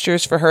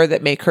gestures for her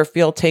that make her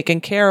feel taken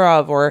care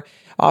of, or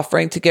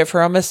offering to give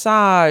her a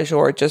massage,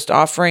 or just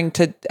offering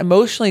to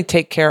emotionally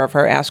take care of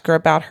her, ask her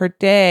about her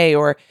day.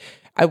 Or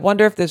I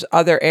wonder if there's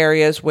other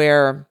areas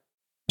where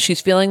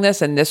she's feeling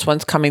this, and this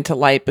one's coming to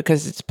light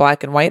because it's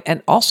black and white,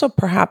 and also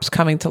perhaps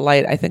coming to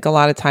light. I think a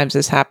lot of times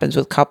this happens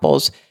with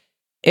couples.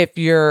 If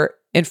you're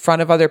in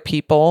front of other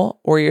people,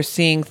 or you're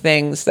seeing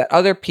things that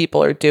other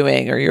people are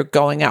doing, or you're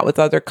going out with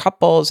other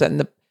couples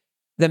and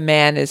the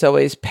man is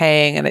always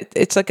paying. And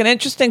it's like an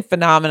interesting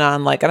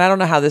phenomenon. Like, and I don't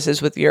know how this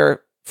is with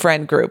your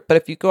friend group, but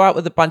if you go out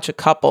with a bunch of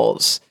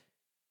couples,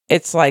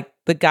 it's like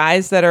the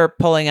guys that are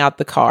pulling out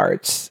the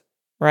cards,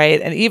 right?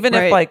 And even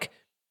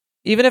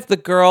if the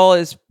girl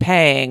is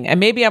paying, and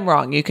maybe I'm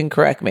wrong, you can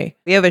correct me.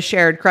 We have a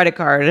shared credit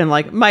card, and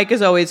like Mike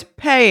is always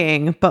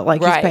paying, but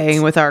like he's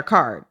paying with our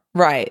card.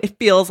 Right. It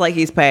feels like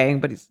he's paying,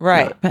 but he's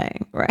not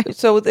paying. Right.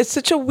 So it's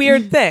such a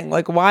weird thing.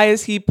 Like, why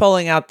is he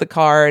pulling out the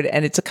card?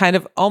 And it's a kind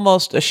of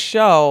almost a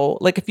show.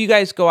 Like, if you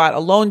guys go out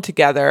alone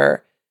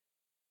together,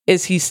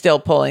 is he still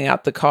pulling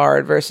out the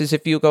card? Versus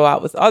if you go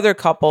out with other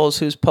couples,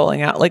 who's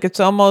pulling out? Like, it's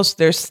almost,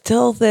 there's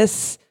still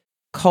this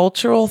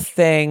cultural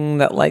thing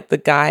that like the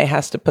guy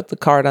has to put the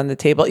card on the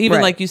table.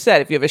 Even like you said,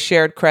 if you have a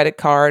shared credit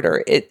card, or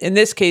in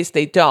this case,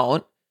 they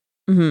don't.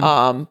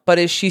 Mm-hmm. But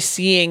is she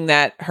seeing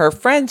that her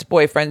friends'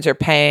 boyfriends are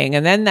paying,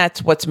 and then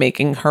that's what's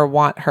making her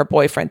want her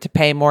boyfriend to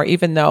pay more,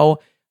 even though,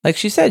 like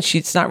she said,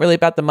 she's not really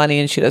about the money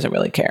and she doesn't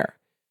really care.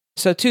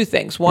 So two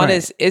things. One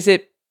is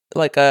it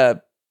like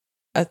a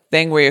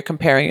thing where you're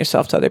comparing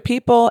yourself to other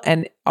people,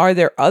 and are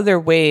there other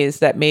ways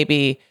that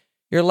maybe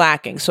you're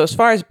lacking? So as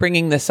far as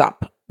bringing this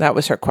up, that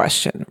was her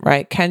question,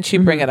 right? Can she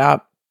bring it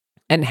up,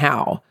 and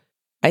how?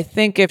 I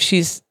think if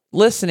she's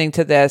listening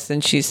to this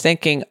and she's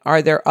thinking,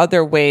 are there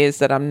other ways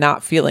that I'm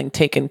not feeling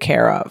taken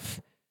care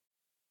of?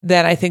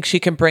 Then I think she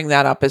can bring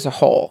that up as a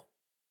whole.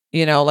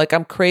 You know, like,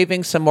 I'm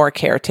craving some more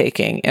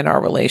caretaking in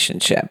our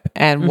relationship,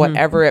 and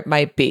whatever it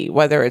might be,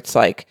 whether it's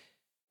like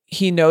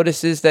he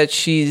notices that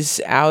she's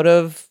out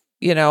of,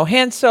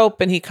 hand soap,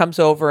 and he comes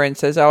over and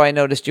says, oh, I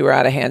noticed you were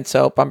out of hand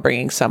soap, I'm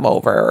bringing some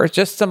over, or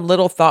just some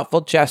little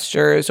thoughtful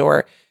gestures,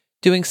 or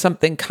doing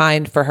something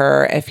kind for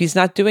her. If he's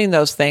not doing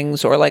those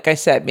things, or like I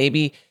said,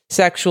 maybe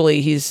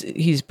sexually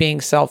he's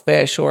being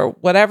selfish, or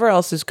whatever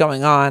else is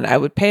going on, I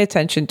would pay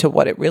attention to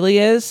what it really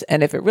is.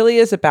 And if it really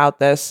is about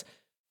this,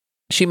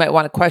 she might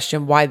want to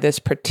question why this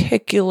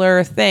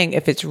particular thing,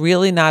 if it's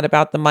really not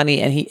about the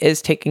money and he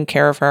is taking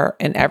care of her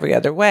in every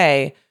other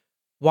way,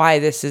 why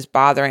this is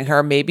bothering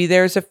her. Maybe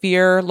there's a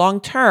fear long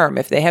term.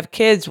 If they have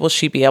kids, will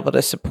she be able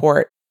to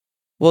support?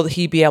 Will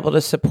he be able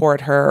to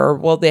support her? Or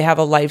will they have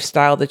a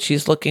lifestyle that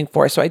she's looking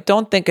for? So I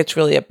don't think it's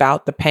really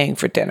about the paying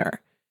for dinner.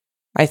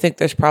 I think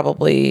there's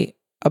probably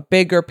a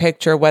bigger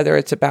picture, whether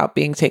it's about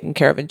being taken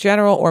care of in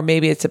general, or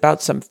maybe it's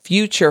about some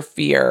future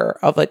fear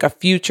of like a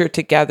future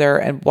together,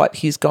 and what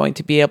he's going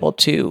to be able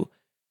to,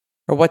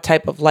 or what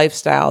type of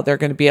lifestyle they're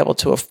going to be able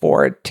to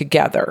afford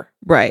together.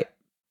 Right.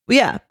 Well,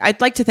 yeah,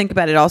 I'd like to think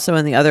about it also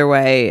in the other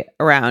way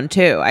around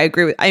too. I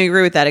agree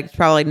with that. It's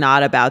probably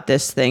not about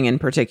this thing in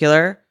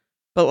particular,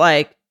 but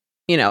like,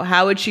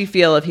 how would she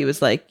feel if he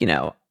was like,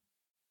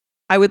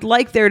 I would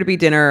like there to be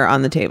dinner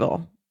on the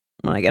table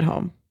when I get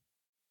home.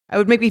 I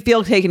would make me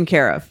feel taken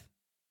care of.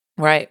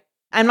 Right.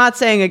 I'm not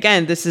saying,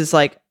 again, this is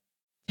like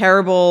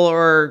terrible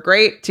or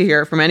great to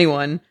hear from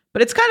anyone,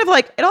 but it's kind of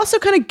like, it also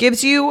kind of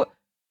gives you,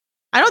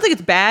 I don't think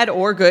it's bad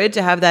or good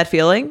to have that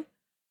feeling.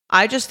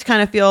 I just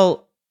kind of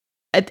feel,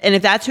 and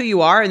if that's who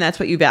you are and that's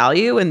what you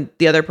value, and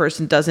the other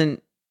person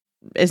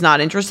is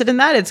not interested in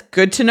that, it's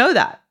good to know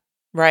that.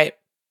 Right.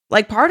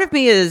 Like, part of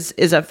me is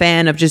a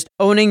fan of just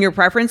owning your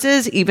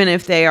preferences, even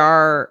if they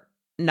are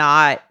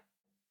not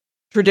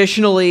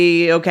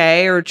traditionally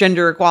okay, or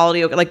gender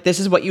equality okay. Like, this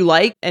is what you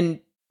like and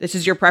this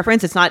is your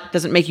preference.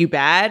 Doesn't make you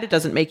bad. It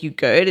doesn't make you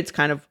good. It's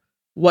kind of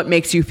what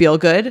makes you feel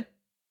good.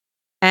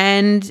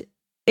 And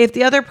if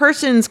the other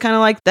person's kind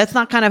of like, that's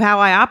not kind of how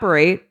I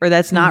operate, or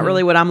that's not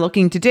really what I'm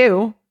looking to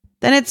do,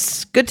 then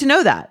it's good to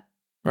know that.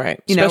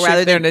 Right. Especially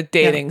rather if they're in a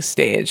dating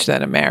stage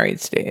than a married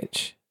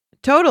stage.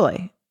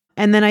 Totally.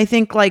 And then I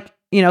think like,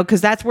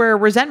 because that's where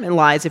resentment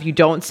lies if you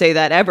don't say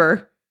that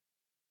ever.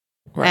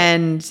 Right.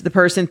 And the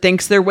person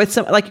thinks they're with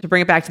like, to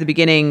bring it back to the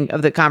beginning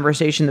of the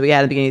conversation that we had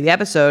at the beginning of the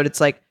episode, it's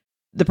like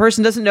the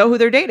person doesn't know who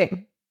they're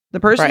dating.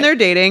 The person they're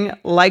dating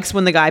likes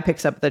when the guy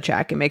picks up the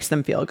check. It makes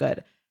them feel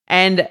good.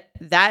 And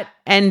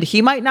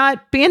he might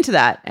not be into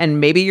that. And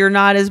maybe you're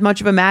not as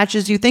much of a match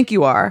as you think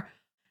you are.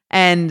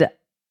 And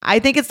I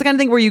think it's the kind of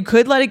thing where you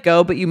could let it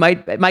go, but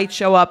it might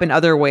show up in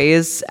other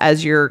ways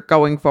as you're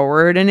going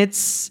forward. And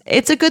it's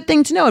a good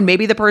thing to know. And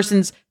maybe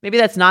maybe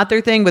that's not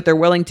their thing, but they're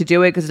willing to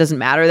do it because it doesn't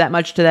matter that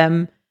much to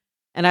them.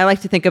 And I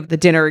like to think of the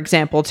dinner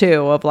example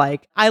too, of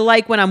like, I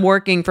like when I'm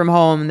working from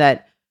home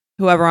that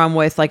whoever I'm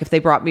with, like if they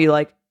brought me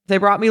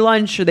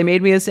lunch or they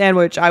made me a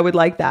sandwich, I would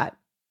like that.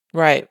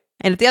 Right.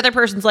 And if the other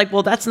person's like,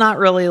 well, that's not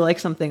really like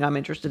something I'm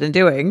interested in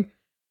doing,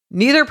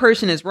 neither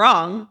person is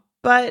wrong,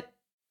 but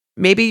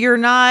maybe you're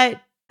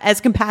not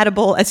as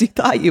compatible as you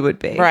thought you would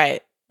be.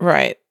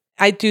 Right.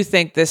 I do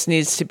think this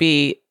needs to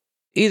be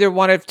either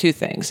one of two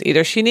things.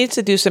 Either she needs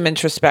to do some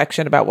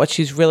introspection about what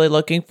she's really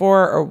looking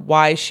for or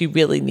why she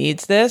really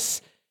needs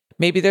this.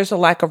 Maybe there's a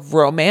lack of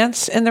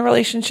romance in the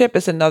relationship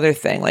is another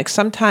thing. Like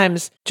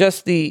sometimes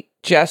just the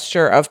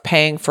gesture of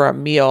paying for a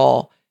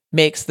meal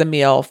makes the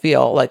meal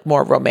feel like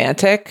more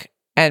romantic.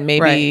 And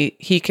maybe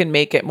he can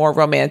make it more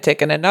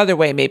romantic in another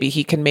way. Maybe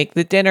he can make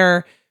the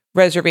dinner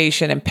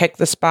reservation and pick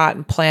the spot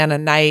and plan a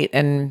night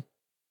and,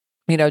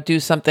 do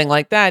something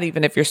like that.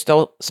 Even if you're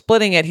still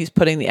splitting it, he's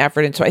putting the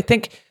effort in. So I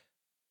think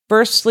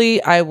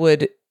firstly, I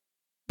would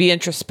be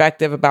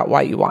introspective about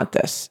why you want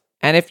this.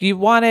 And if you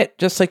want it,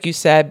 just like you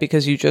said,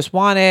 because you just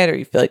want it or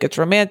you feel like it's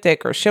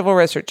romantic or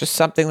chivalrous or just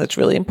something that's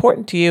really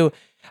important to you,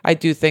 I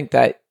do think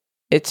that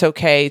it's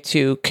okay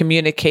to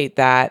communicate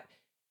that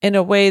in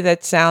a way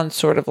that sounds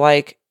sort of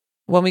like,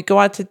 when we go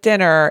out to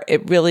dinner,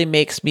 it really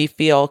makes me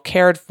feel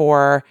cared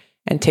for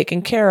and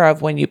taken care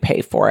of when you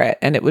pay for it.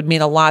 And it would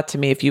mean a lot to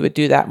me if you would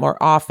do that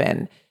more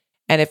often.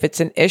 And if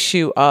it's an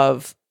issue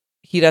of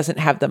he doesn't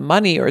have the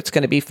money or it's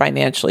going to be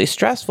financially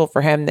stressful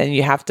for him, then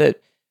you have to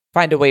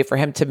find a way for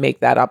him to make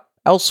that up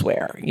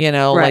elsewhere.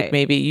 Like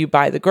maybe you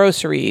buy the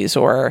groceries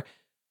or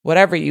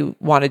whatever you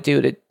want to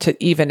do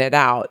to even it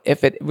out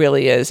if it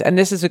really is. And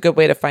this is a good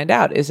way to find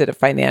out. Is it a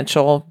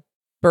financial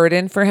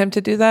burden for him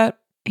to do that?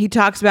 He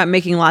talks about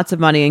making lots of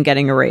money and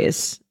getting a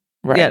raise.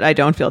 Right. Yet I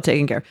don't feel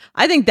taken care of.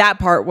 I think that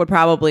part would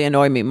probably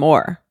annoy me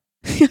more.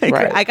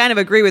 I kind of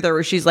agree with her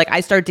where she's like,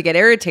 I start to get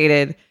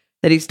irritated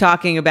that he's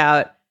talking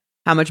about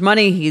how much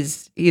money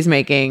he's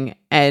making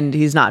and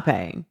he's not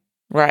paying.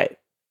 Right.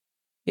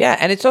 Yeah.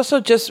 And it's also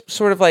just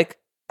sort of like,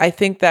 I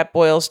think that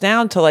boils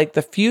down to like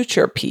the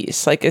future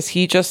piece. Like, is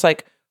he just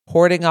like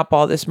hoarding up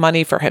all this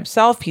money for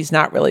himself? He's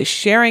not really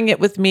sharing it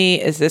with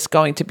me. Is this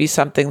going to be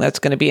something that's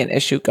going to be an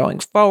issue going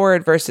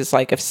forward versus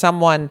like if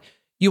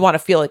you want to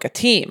feel like a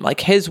team, like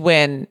his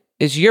win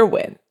is your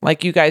win.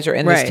 Like you guys are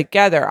in this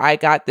together. I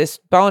got this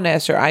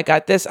bonus or I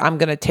got this. I'm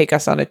going to take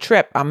us on a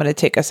trip. I'm going to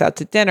take us out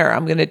to dinner.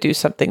 I'm going to do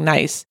something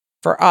nice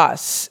for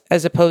us,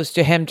 as opposed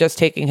to him just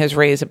taking his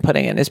raise and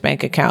putting it in his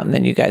bank account and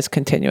then you guys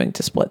continuing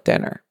to split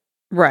dinner.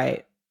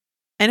 Right.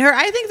 And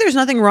I think there's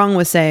nothing wrong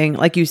with saying,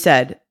 like you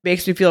said,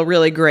 makes me feel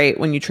really great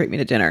when you treat me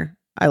to dinner.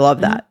 I love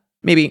that.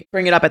 Maybe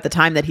bring it up at the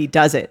time that he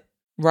does it.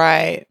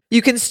 Right.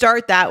 You can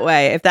start that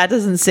way if that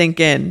doesn't sink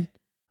in.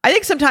 I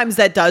think sometimes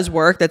that does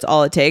work. That's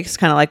all it takes.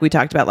 Kind of like we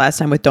talked about last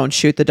time with Don't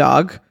Shoot the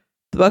Dog,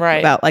 the book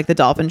about like the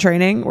dolphin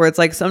training, where it's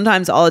like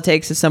sometimes all it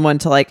takes is someone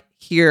to like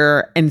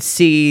hear and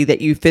see that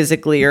you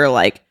physically are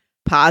like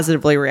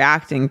positively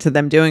reacting to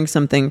them doing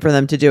something for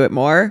them to do it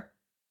more.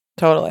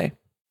 Totally.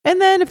 And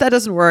then if that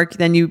doesn't work,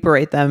 then you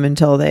berate them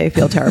until they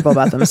feel terrible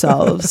about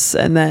themselves.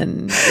 And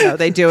then,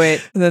 they do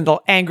it. And then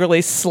they'll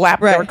angrily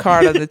slap their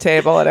card on the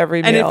table at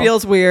every meal. And it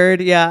feels weird.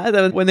 Yeah.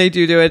 Then when they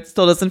do it,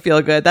 still doesn't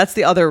feel good. That's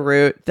the other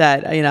route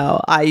that,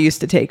 I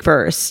used to take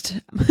first.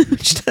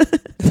 Which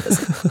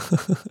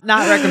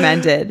not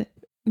recommended.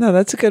 No,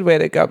 that's a good way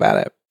to go about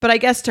it. But I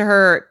guess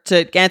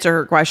to answer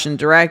her question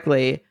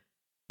directly,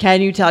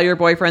 can you tell your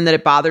boyfriend that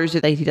it bothers you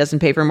that he doesn't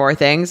pay for more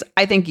things?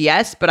 I think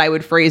yes, but I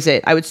would phrase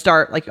it. I would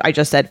start, like I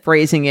just said,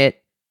 phrasing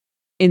it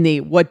in the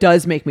what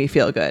does make me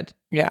feel good.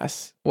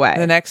 Yes. Way.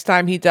 The next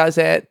time he does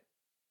it,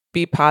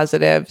 be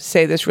positive.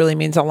 Say, this really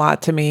means a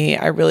lot to me.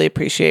 I really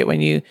appreciate when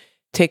you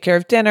take care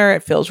of dinner.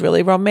 It feels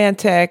really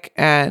romantic.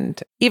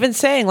 And even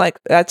saying like,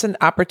 that's an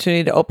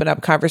opportunity to open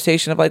up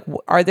conversation of like,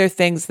 are there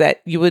things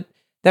that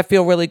that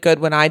feel really good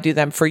when I do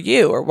them for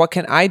you? Or what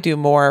can I do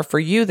more for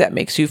you that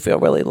makes you feel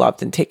really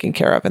loved and taken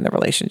care of in the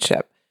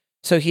relationship?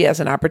 So he has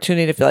an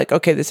opportunity to feel like,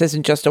 okay, this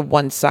isn't just a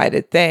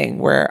one-sided thing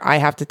where I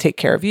have to take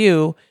care of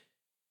you.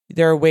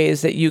 There are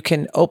ways that you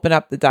can open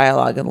up the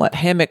dialogue and let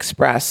him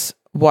express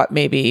what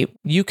maybe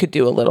you could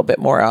do a little bit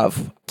more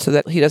of so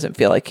that he doesn't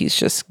feel like he's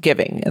just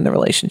giving in the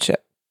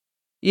relationship.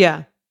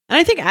 Yeah. And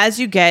I think as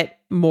you get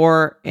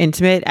more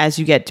intimate, as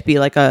you get to be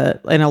like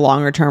in a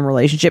longer term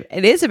relationship,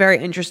 it is a very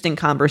interesting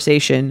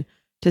conversation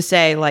to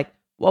say like,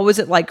 what was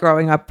it like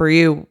growing up for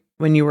you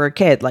when you were a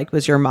kid? Like,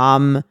 was your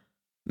mom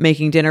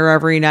making dinner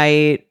every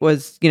night?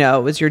 Was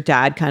your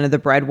dad kind of the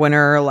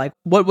breadwinner? Like,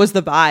 what was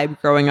the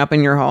vibe growing up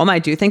in your home? I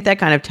do think that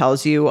kind of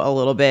tells you a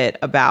little bit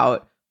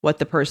about what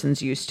the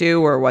person's used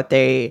to or what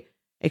they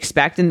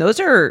expect. And those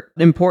are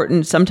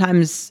important,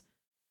 sometimes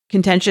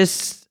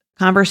contentious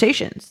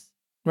conversations,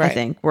 right. I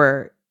think,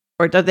 or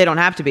they don't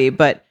have to be,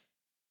 but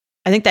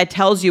I think that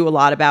tells you a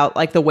lot about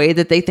like the way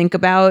that they think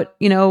about,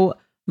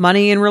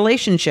 money in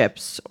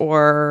relationships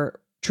or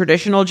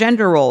traditional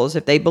gender roles,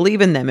 if they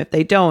believe in them, if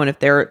they don't, if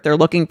they're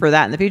looking for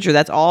that in the future.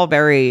 That's all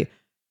very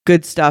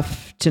good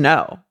stuff to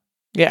know.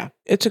 Yeah.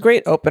 It's a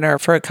great opener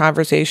for a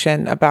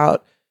conversation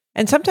about,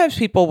 and sometimes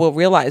people will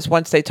realize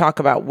once they talk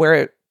about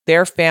where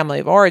their family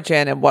of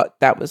origin and what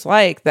that was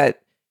like,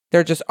 that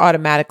they're just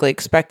automatically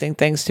expecting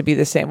things to be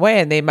the same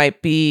way. And they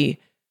might be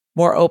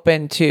more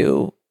open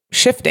to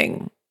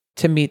shifting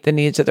to meet the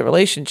needs of the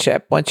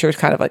relationship once you're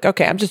kind of like,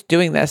 okay, I'm just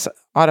doing this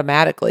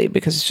automatically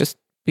because it just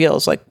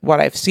feels like what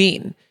I've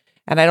seen.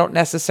 And I don't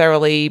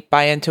necessarily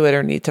buy into it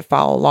or need to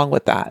follow along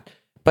with that.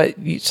 But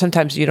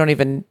sometimes you don't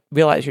even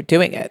realize you're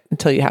doing it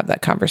until you have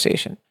that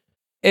conversation.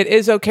 It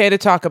is okay to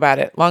talk about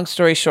it. Long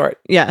story short.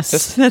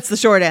 Yes, that's the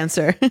short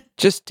answer.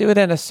 Just do it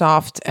in a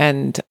soft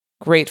and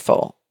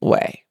grateful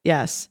way.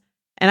 Yes.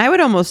 And I would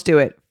almost do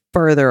it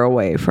further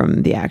away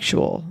from the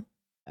actual.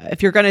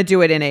 If you're going to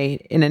do it in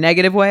a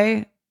negative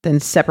way, then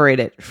separate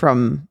it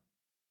from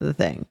the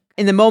thing.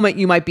 In the moment,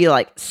 you might be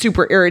like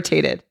super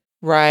irritated.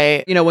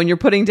 Right. You know, when you're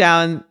putting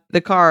down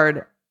the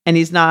card and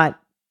he's not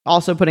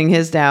also putting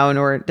his down,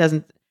 or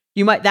doesn't,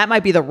 that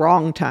might be the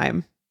wrong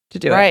time to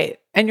do it. Right.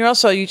 And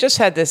you just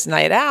had this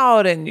night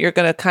out and you're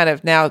going to kind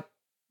of now,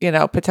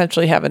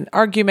 potentially have an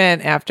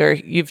argument after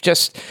you've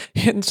just,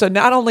 and so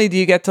not only do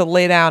you get to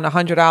lay down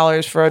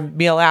 $100 for a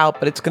meal out,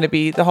 but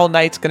the whole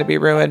night's going to be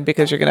ruined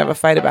because you're going to have a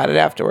fight about it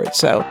afterwards.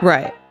 So,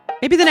 right.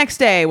 Maybe the next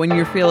day when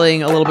you're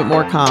feeling a little bit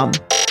more calm.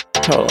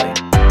 Totally.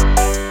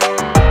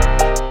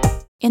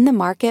 In the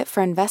market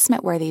for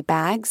investment-worthy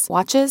bags,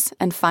 watches,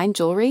 and fine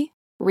jewelry,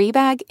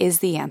 Rebag is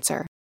the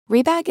answer.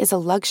 Rebag is a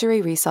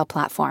luxury resale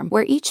platform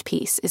where each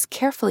piece is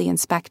carefully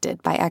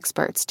inspected by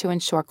experts to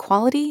ensure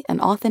quality and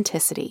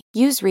authenticity.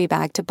 Use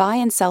Rebag to buy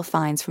and sell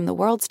finds from the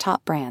world's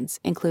top brands,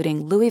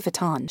 including Louis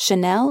Vuitton,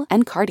 Chanel,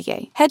 and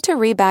Cartier. Head to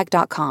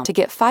Rebag.com to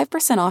get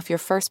 5% off your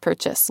first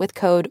purchase with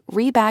code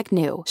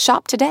REBAGNEW.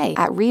 Shop today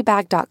at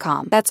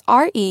Rebag.com. That's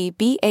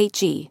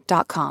REBAG.com.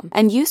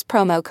 And use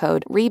promo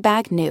code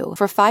REBAGNEW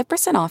for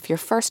 5% off your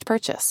first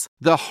purchase.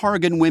 The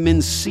Hargan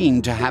women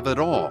seemed to have it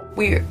all.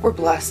 We were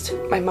blessed.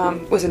 My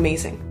mom was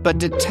amazing. But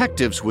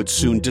detectives would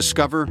soon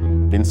discover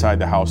inside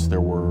the house there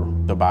were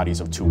the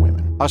bodies of 2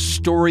 women. A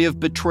story of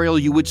betrayal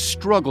you would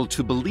struggle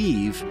to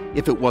believe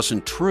if it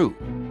wasn't true.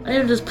 I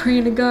am just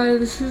praying to God,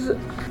 this is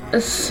a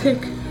sick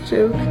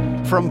joke.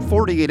 From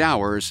 48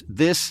 Hours,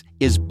 this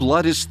is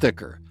Blood is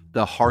Thicker,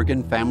 the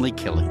Hargan Family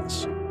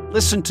Killings.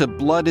 Listen to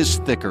Blood is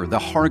Thicker, the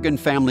Hargan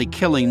Family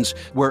Killings,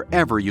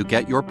 wherever you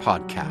get your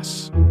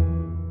podcasts.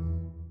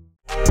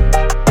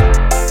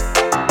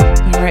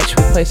 All right, should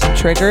we play some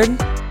Triggered?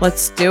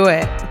 Let's do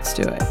it.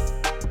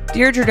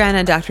 Dear Jordana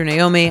and Dr.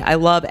 Naomi, I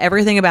love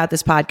everything about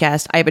this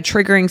podcast. I have a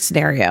triggering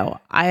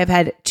scenario. I have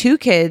had 2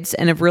 kids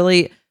and have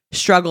really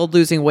struggled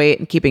losing weight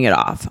and keeping it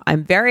off.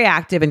 I'm very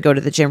active and go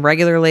to the gym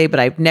regularly, but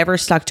I've never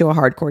stuck to a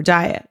hardcore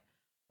diet.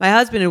 My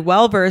husband is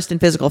well-versed in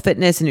physical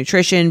fitness and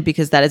nutrition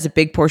because that is a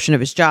big portion of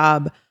his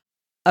job.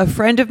 A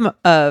friend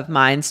of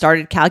mine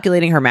started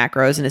calculating her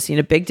macros and has seen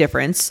a big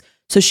difference,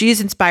 so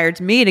she's inspired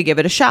me to give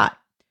it a shot.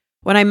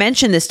 When I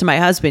mentioned this to my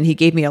husband, he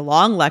gave me a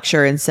long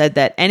lecture and said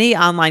that any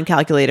online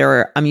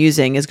calculator I'm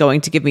using is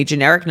going to give me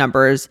generic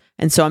numbers,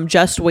 and so I'm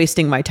just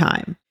wasting my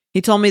time.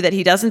 He told me that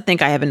he doesn't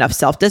think I have enough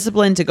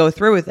self-discipline to go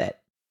through with it.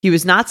 He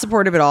was not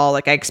supportive at all,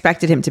 like I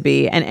expected him to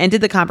be, and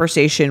ended the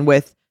conversation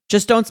with,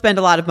 just don't spend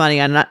a lot of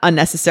money on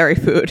unnecessary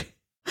food.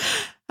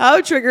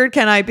 How triggered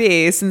can I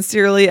be?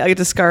 Sincerely, a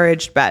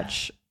discouraged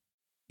Betch.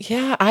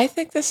 Yeah, I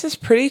think this is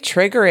pretty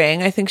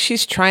triggering. I think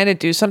she's trying to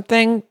do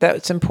something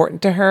that's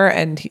important to her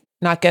and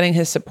not getting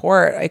his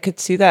support. I could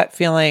see that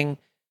feeling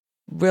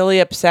really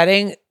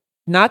upsetting,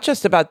 not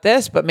just about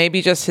this, but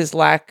maybe just his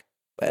lack,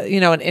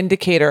 an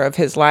indicator of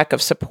his lack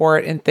of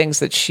support in things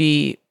that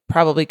she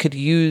probably could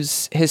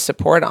use his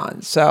support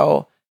on.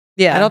 So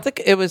yeah, I don't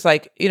think it was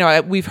like,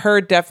 we've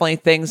heard definitely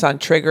things on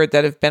Triggered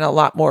that have been a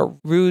lot more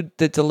rude,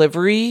 the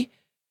delivery.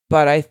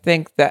 But I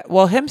think that,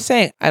 him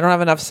saying, I don't have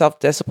enough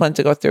self-discipline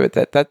to go through with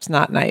it, that's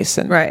not nice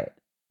and right.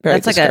 Very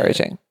that's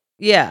discouraging.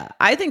 Yeah,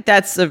 I think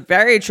that's a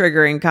very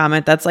triggering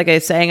comment. That's like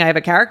saying I have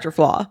a character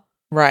flaw.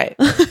 Right.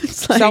 Like,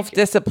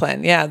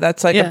 self-discipline. Yeah,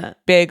 that's like a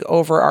big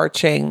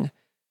overarching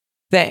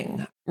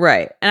thing.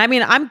 Right. And I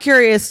mean, I'm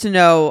curious to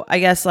know, I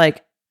guess,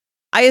 like,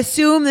 I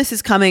assume this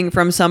is coming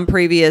from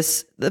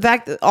the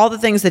fact that all the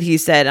things that he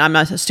said, I'm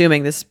not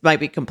assuming this might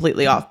be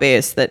completely off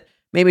base, that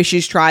maybe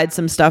she's tried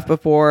some stuff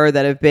before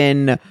that have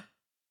been,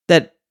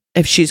 that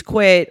if she's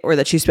quit or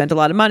that she spent a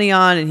lot of money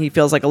on and he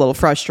feels like a little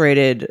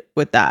frustrated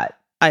with that.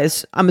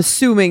 I'm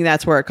assuming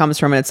that's where it comes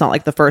from. And it's not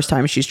like the first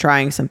time she's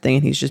trying something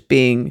and he's just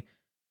being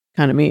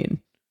kind of mean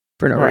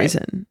for no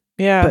reason.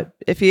 Yeah. But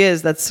if he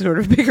is, that's sort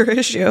of a bigger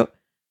issue.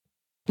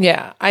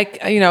 Yeah.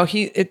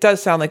 It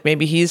does sound like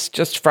maybe he's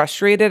just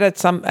frustrated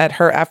at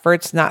her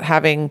efforts not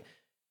having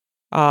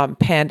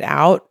panned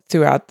out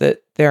throughout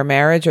their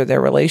marriage or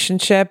their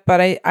relationship.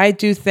 But I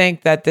do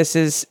think that this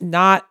is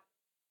not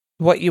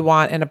what you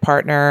want in a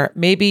partner.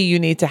 Maybe you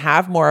need to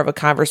have more of a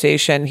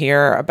conversation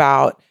here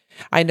about,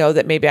 I know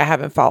that maybe I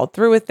haven't followed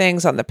through with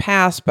things on the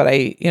past, but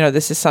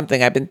this is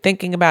something I've been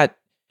thinking about.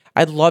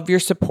 I love your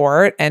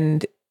support.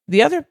 And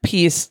the other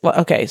piece,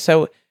 okay,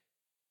 so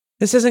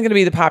this isn't going to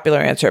be the popular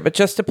answer, but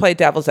just to play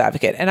devil's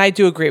advocate. And I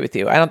do agree with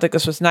you. I don't think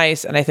this was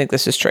nice. And I think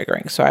this is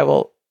triggering. So I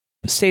will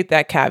state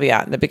that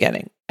caveat in the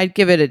beginning. I'd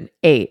give it an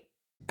 8.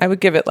 I would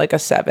give it like a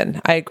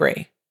 7. I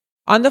agree.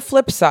 On the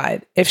flip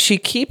side, if she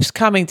keeps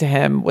coming to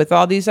him with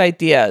all these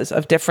ideas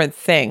of different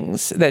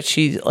things that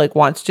she like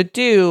wants to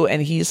do,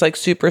 and he's like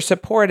super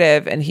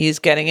supportive and he's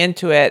getting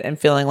into it and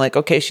feeling like,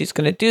 okay, she's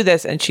going to do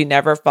this, and she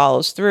never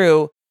follows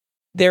through,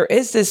 there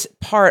is this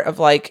part of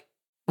like,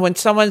 when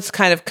someone's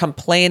kind of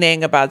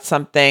complaining about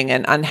something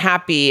and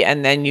unhappy,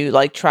 and then you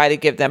like try to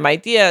give them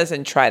ideas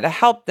and try to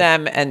help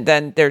them, and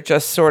then they're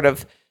just sort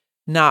of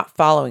not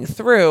following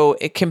through,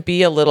 it can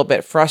be a little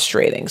bit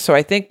frustrating. So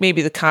I think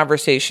maybe the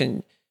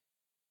conversation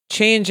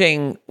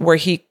changing where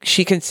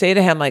she can say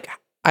to him, like,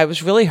 I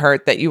was really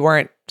hurt that you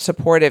weren't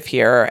supportive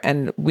here,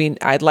 and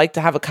I'd like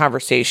to have a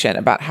conversation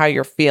about how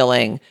you're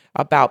feeling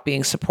about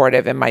being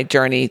supportive in my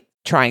journey,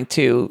 trying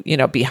to,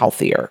 be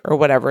healthier or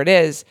whatever it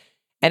is.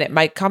 And it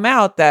might come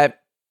out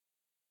that,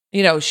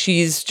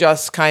 she's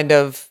just kind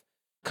of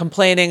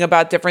complaining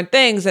about different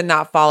things and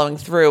not following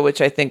through,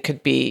 which I think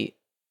could be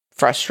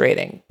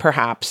frustrating,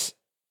 perhaps,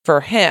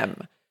 for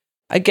him.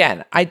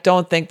 Again, I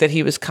don't think that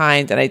he was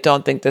kind, and I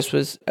don't think this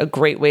was a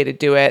great way to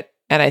do it.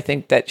 And I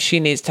think that she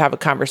needs to have a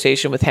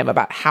conversation with him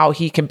about how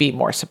he can be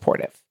more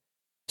supportive.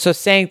 So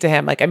saying to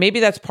him, like,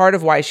 maybe that's part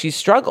of why she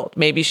struggled.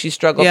 Maybe she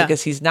struggled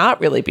because he's not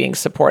really being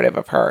supportive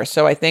of her.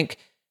 So I think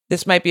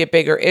this might be a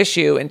bigger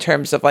issue in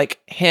terms of like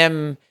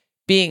him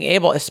being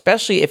able,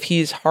 especially if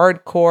he's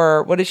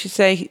hardcore, what did she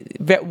say?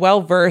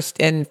 Well-versed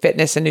in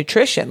fitness and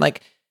nutrition.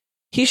 Like,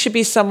 he should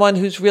be someone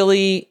who's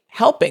really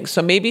helping.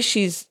 So maybe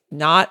she's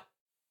not,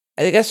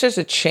 I guess there's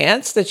a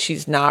chance that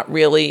she's not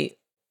really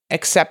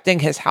accepting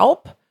his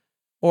help,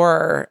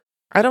 or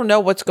I don't know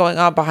what's going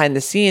on behind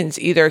the scenes.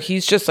 Either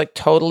he's just like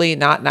totally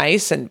not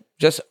nice and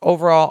just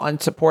overall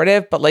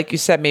unsupportive. But like you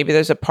said, maybe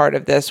there's a part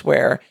of this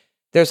where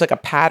there's like a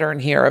pattern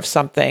here of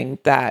something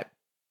that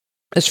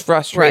is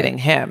frustrating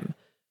him.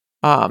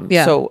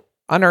 So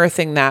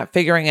unearthing that,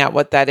 figuring out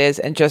what that is,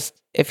 and just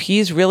if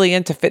he's really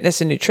into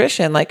fitness and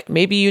nutrition, like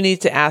maybe you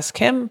need to ask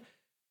him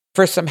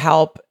for some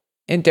help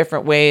in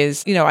different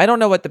ways. I don't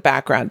know what the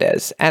background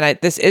is, and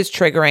this is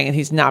triggering, and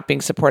he's not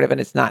being supportive,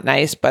 and it's not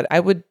nice, but I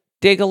would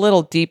dig a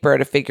little deeper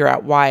to figure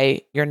out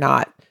why you're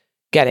not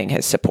getting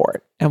his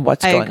support and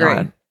what's going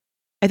on.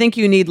 I think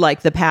you need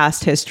like the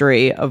past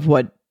history of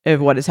what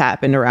has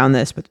happened around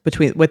this with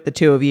the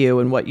two of you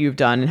and what you've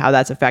done and how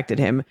that's affected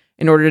him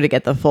in order to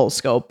get the full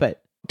scope.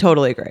 But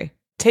totally agree.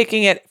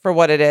 Taking it for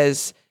what it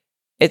is,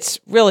 it's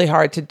really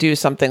hard to do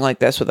something like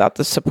this without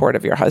the support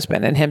of your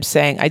husband, and him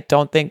saying, I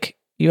don't think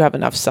you have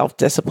enough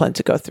self-discipline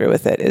to go through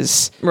with it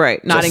is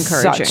not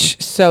encouraging.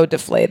 So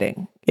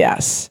deflating.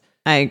 Yes.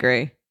 I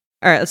agree.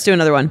 All right, let's do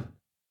another one.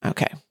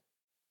 Okay.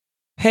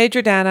 Hey,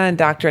 Jordana and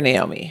Dr.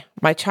 Naomi.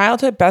 My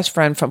childhood best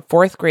friend from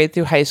 4th grade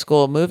through high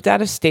school moved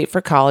out of state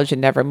for college and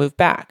never moved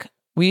back.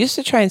 We used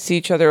to try and see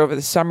each other over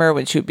the summer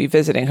when she would be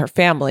visiting her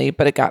family,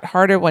 but it got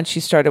harder when she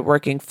started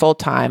working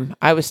full-time.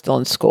 I was still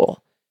in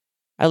school.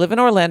 I live in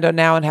Orlando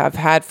now and have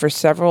had for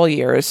several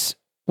years,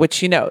 which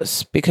she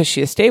knows because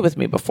she has stayed with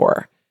me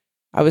before.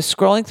 I was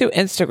scrolling through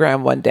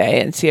Instagram one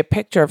day and see a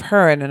picture of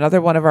her and another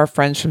one of our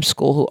friends from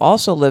school who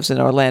also lives in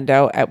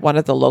Orlando at one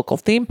of the local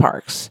theme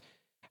parks.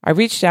 I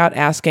reached out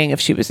asking if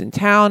she was in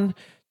town,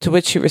 to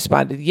which she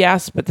responded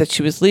yes, but that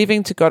she was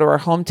leaving to go to her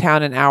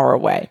hometown an hour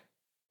away.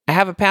 I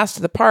have a pass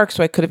to the park,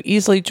 so I could have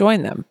easily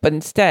joined them, but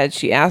instead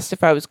she asked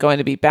if I was going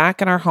to be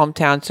back in our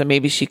hometown so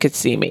maybe she could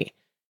see me.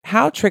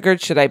 How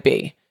triggered should I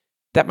be?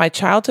 That my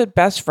childhood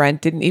best friend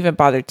didn't even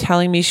bother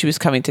telling me she was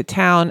coming to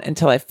town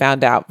until I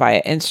found out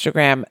via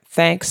Instagram.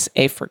 Thanks,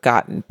 a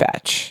forgotten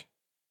betch.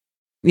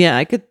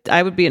 Yeah,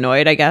 I would be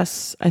annoyed, I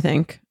guess, I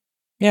think.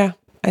 Yeah,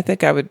 I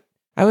think I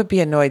would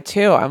be annoyed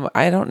too.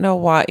 I don't know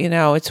why,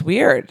 it's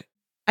weird.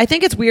 I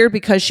think it's weird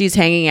because she's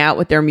hanging out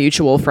with their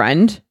mutual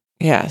friend.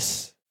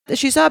 Yes.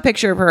 She saw a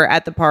picture of her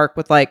at the park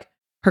with like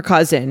her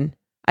cousin.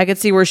 I could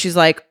see where she's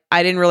like,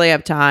 I didn't really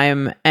have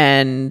time,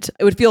 and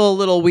it would feel a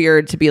little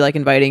weird to be like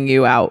inviting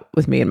you out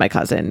with me and my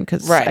cousin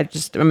because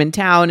I'm in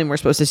town and we're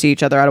supposed to see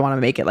each other. I don't want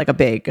to make it like a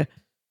big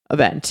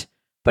event.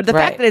 But the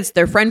fact that it's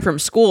their friend from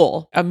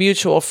school, a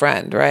mutual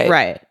friend, right?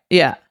 Right.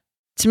 Yeah.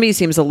 To me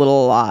seems a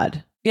little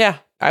odd. Yeah.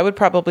 I would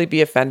probably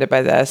be offended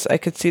by this. I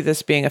could see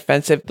this being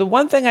offensive. The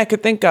one thing I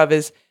could think of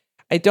is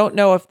I don't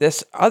know if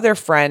this other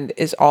friend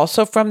is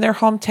also from their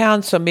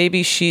hometown. So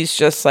maybe she's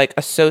just like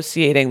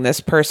associating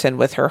this person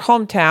with her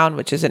hometown,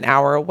 which is an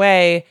hour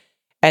away,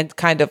 and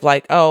kind of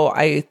like, oh,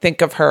 I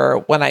think of her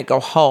when I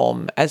go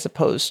home as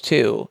opposed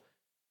to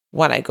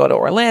when I go to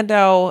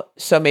Orlando.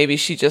 So maybe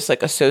she just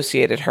like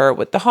associated her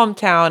with the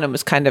hometown and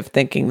was kind of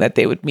thinking that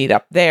they would meet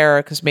up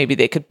there because maybe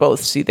they could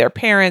both see their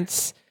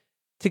parents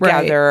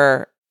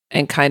together,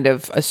 and kind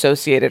of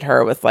associated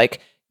her with like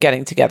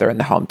getting together in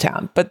the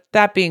hometown. But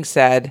that being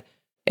said,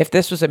 if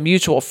this was a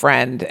mutual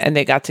friend and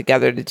they got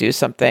together to do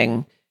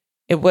something,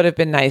 it would have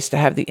been nice to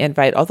have the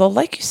invite. Although,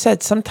 like you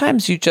said,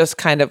 sometimes you just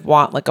kind of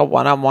want like a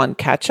one-on-one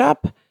catch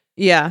up.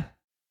 Yeah.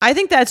 I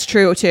think that's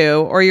true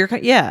too.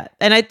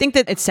 And I think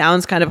that it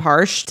sounds kind of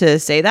harsh to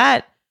say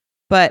that,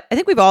 but I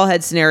think we've all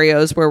had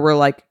scenarios where we're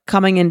like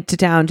coming into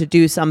town to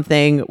do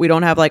something. We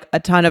don't have like a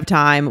ton of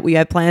time. We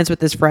have plans with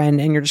this friend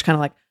and you're just kind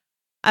of like,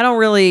 I don't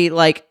really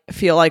like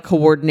feel like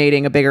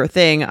coordinating a bigger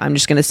thing. I'm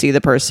just going to see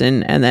the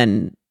person and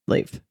then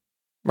leave.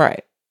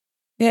 Right.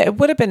 Yeah, it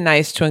would have been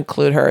nice to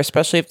include her,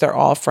 especially if they're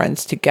all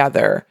friends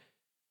together.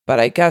 But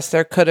I guess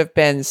there could have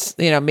been,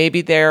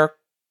 maybe they're,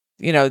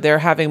 they're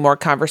having more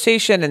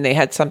conversation and they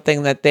had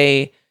something that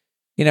they,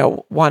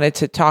 wanted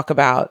to talk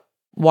about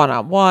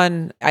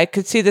one-on-one. I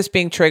could see this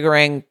being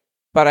triggering,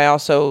 but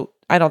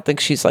I don't think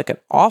she's like an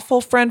awful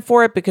friend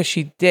for it because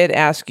she did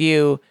ask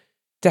you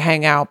to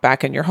hang out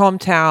back in your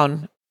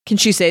hometown. Can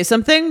she say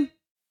something?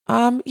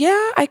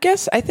 Yeah,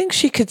 I think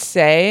she could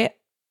say,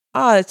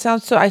 it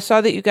sounds so, I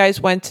saw that you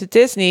guys went to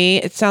Disney.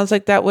 It sounds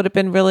like that would have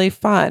been really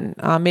fun.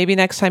 Maybe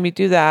next time you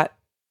do that,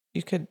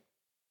 you could,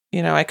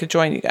 I could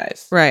join you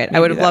guys. Right. Maybe I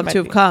would have loved to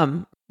have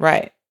come.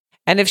 Right.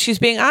 And if she's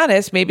being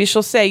honest, maybe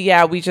she'll say,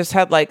 yeah, we just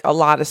had like a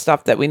lot of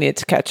stuff that we need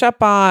to catch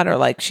up on, or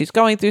like she's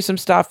going through some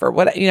stuff or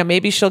what,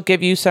 maybe she'll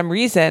give you some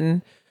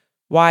reason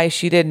why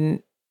she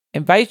didn't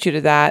invite you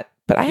to that.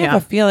 But I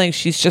have a feeling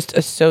she's just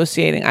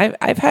associating.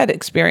 I've had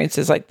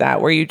experiences like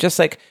that where you just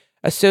like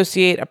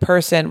associate a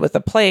person with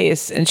a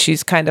place and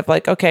she's kind of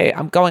like, okay,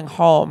 I'm going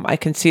home. I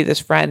can see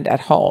this friend at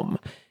home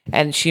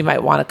and she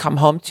might want to come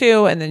home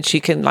too. And then she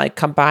can like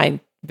combine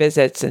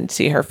visits and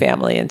see her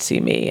family and see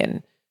me.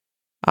 And,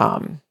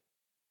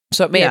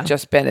 so it may have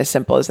just been as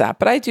simple as that,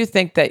 but I do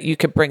think that you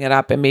could bring it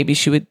up and maybe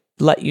she would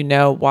let you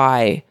know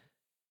why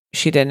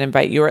she didn't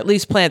invite you, or at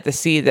least plant the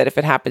seed that if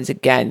it happens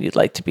again, you'd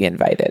like to be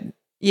invited.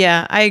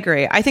 Yeah, I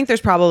agree. I think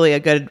there's probably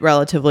a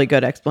relatively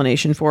good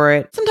explanation for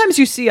it. Sometimes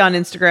you see on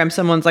Instagram,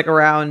 someone's like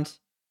around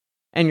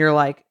and you're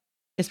like,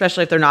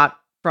 especially if they're not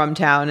from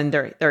town and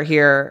they're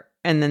here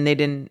and then they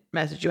didn't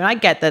message you. And I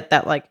get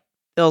that like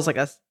feels like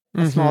a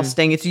small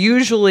sting. It's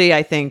usually,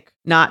 I think,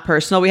 not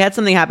personal. We had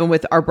something happen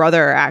with our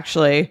brother,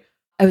 actually.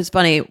 It was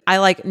funny.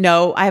 I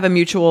have a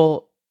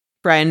mutual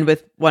friend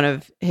with one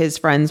of his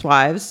friends'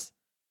 wives.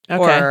 Okay.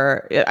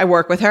 Or I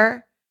work with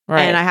her.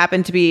 Right. And I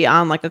happened to be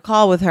on like a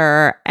call with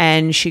her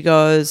and she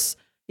goes,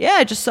 yeah,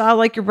 I just saw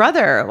like your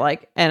brother.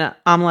 Like, and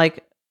I'm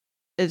like,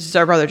 it's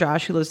our brother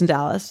Josh who lives in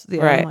Dallas.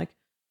 Right.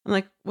 I'm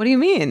like, what do you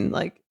mean?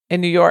 Like in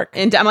New York.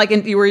 And I'm like,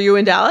 were you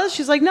in Dallas?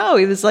 She's like, no,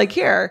 he was like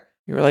here.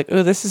 You were like,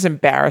 oh, this is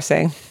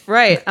embarrassing.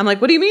 Right. I'm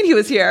like, what do you mean he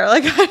was here?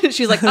 Like,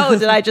 she's like, oh,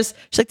 did I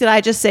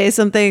just say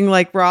something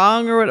like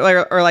wrong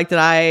or like, did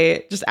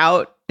I just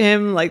out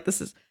him? Like,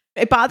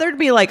 it bothered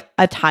me like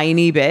a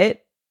tiny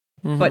bit,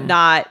 but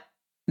not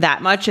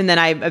that much. And then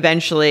I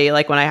eventually,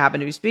 like when I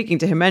happened to be speaking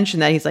to him,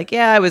 mentioned that he's like,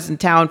 yeah, I was in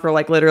town for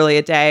like literally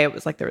a day. It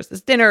was like, there was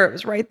this dinner. It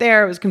was right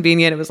there. It was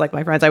convenient. It was like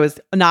my friends. I was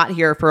not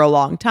here for a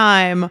long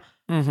time.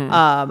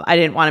 I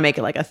didn't want to make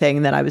it like a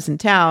thing that I was in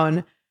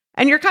town.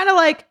 And you're kind of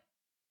like,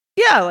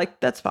 yeah, like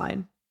that's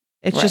fine.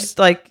 It's just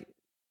like,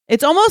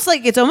 it's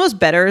almost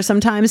better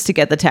sometimes to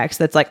get the text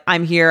that's like,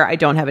 I'm here. I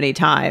don't have any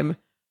time,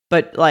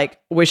 but like,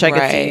 wish I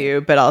could see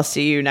you, but I'll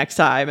see you next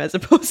time, as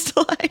opposed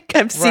to like,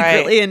 I'm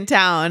secretly in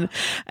town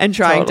and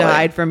trying to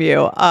hide from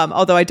you.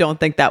 Although I don't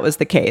think that was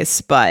the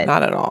case, but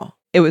not at all.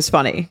 It was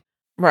funny.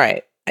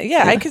 Right.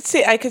 Yeah, I could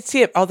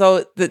see it.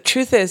 Although the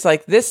truth is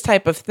like this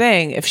type of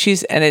thing,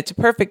 and it's a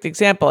perfect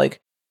example,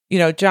 like,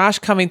 Josh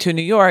coming to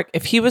New York,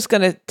 if he was going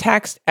to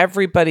text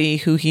everybody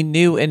who he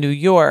knew in New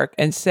York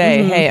and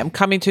say, hey, I'm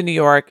coming to New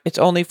York. It's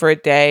only for a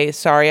day.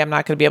 Sorry, I'm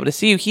not going to be able to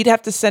see you. He'd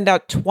have to send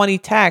out 20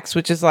 texts,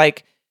 which is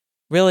like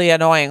really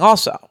annoying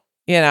also,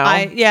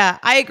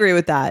 I agree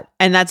with that.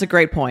 And that's a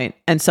great point.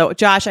 And so,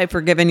 Josh, I've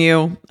forgiven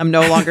you. I'm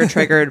no longer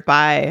triggered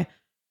by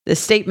this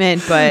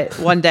statement, but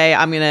one day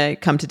I'm going to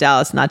come to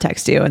Dallas and not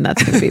text you. And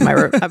that's going to be my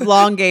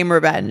long game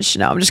revenge.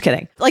 No, I'm just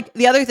kidding. Like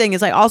the other thing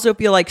is I also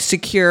feel like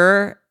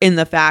secure in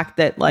the fact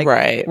that like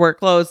we're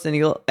close and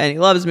he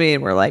loves me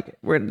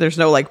and there's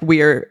no like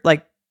weird,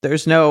 like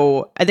there's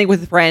no, I think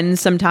with friends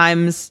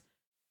sometimes,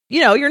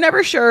 you're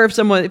never sure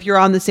if you're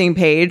on the same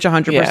page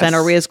 100%.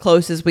 Are we as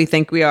close as we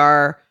think we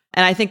are?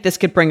 And I think this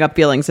could bring up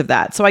feelings of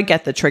that. So I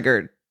get the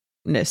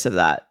triggeredness of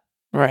that.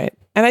 Right.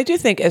 And I do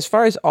think as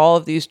far as all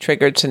of these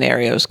triggered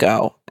scenarios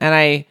go, and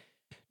I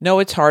know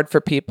it's hard for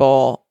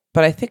people,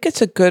 but I think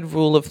it's a good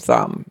rule of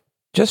thumb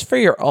just for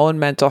your own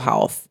mental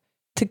health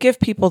to give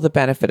people the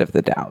benefit of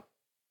the doubt,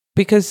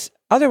 because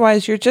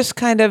otherwise you're just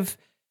kind of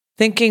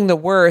thinking the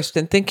worst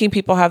and thinking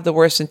people have the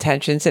worst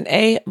intentions.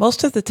 And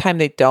most of the time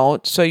they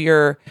don't. So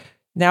you're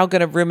now going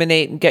to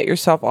ruminate and get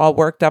yourself all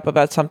worked up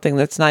about something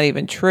that's not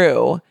even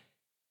true.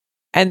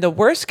 And the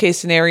worst case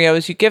scenario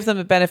is you give them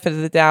a benefit of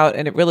the doubt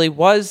and it really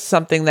was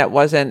something that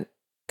wasn't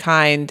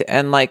kind.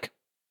 And like,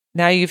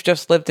 now you've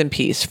just lived in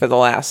peace for the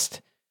last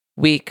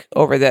week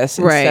over this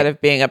instead of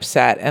being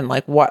upset and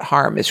like what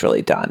harm is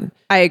really done.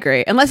 I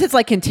agree. Unless it's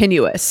like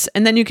continuous.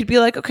 And then you could be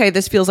like, okay,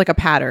 this feels like a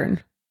pattern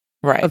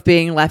of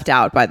being left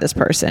out by this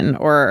person.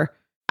 Or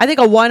I think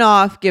a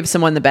one-off gives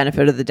someone the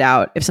benefit of the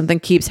doubt. If something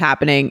keeps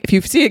happening, if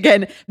you see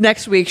again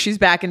next week, she's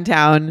back in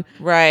town.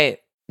 Right.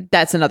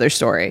 That's another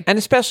story. And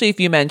especially if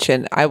you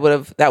mention, that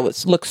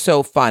would look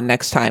so fun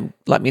next time,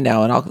 let me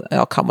know and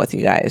I'll come with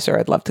you guys, or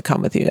I'd love to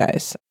come with you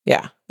guys.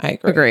 Yeah, I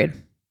agree. Agreed.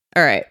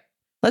 All right.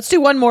 Let's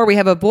do one more. We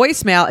have a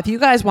voicemail. If you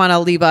guys want to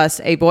leave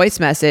us a voice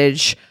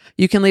message,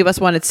 you can leave us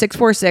one at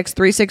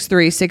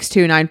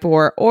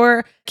 646-363-6294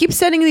 or keep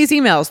sending these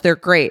emails. They're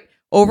great.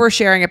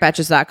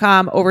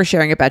 Oversharing@betches.com,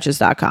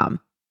 oversharing@betches.com.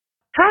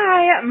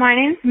 Hi, my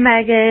name's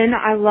Megan.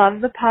 I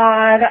love the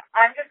pod.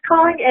 I'm just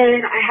calling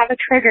in. I have a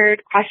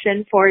triggered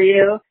question for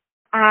you.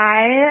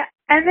 I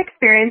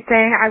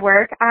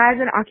work as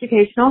an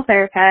occupational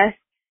therapist,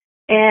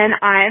 and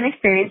I am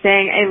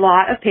experiencing a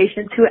lot of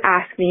patients who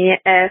ask me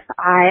if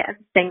I am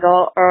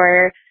single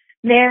or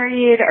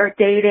married or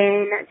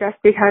dating just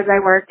because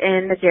I work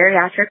in the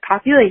geriatric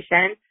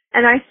population.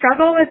 And I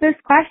struggle with this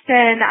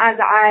question as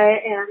I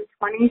am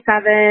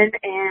 27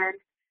 and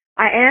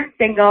I am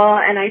single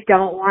and I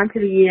don't want to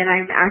be, and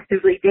I'm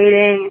actively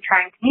dating and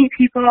trying to meet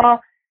people.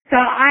 So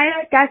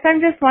I guess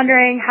I'm just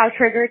wondering how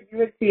triggered you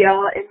would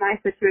feel in my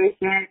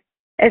situation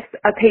if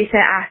a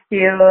patient asks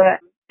you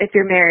if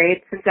you're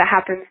married, since it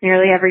happens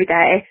nearly every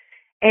day,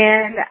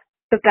 and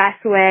the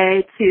best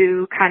way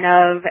to kind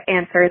of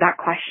answer that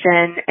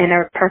question in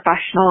a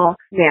professional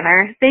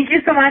manner. Thank you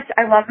so much.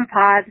 I love the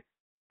pod.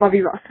 Love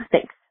you both.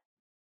 Thanks.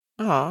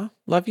 Aw,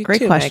 love you Great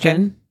too, question.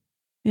 Megan.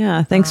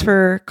 Yeah, thanks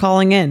for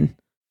calling in.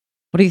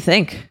 What do you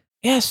think?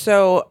 Yeah,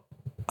 so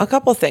a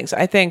couple things.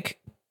 I think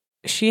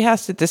she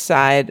has to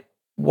decide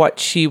what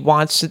she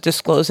wants to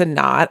disclose and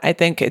not. I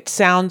think it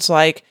sounds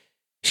like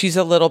she's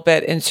a little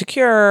bit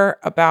insecure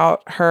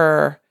about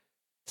her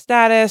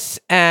status,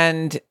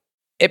 and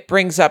it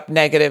brings up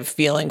negative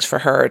feelings for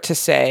her to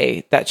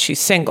say that she's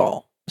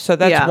single. So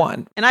that's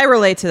one. And I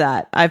relate to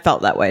that. I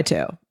felt that way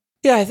too.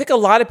 Yeah, I think a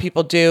lot of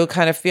people do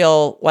kind of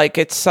feel like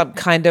it's some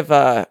kind of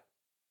a,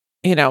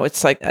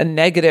 it's like a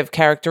negative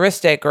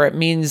characteristic, or it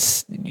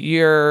means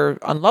you're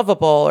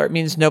unlovable, or it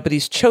means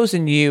nobody's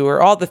chosen you,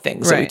 or all the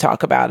things that we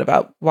talk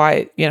about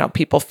why,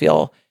 people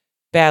feel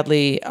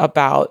badly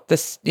about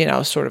this,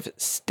 sort of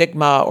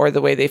stigma or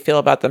the way they feel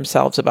about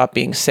themselves about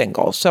being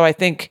single. So I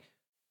think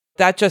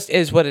that just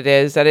is what it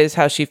is. That is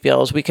how she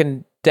feels. We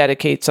can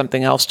dedicate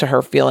something else to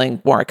her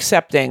feeling more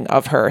accepting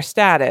of her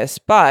status.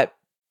 But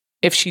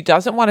if she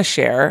doesn't want to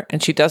share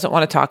and she doesn't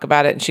want to talk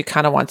about it and she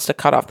kind of wants to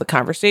cut off the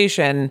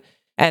conversation,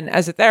 and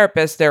as a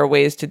therapist, there are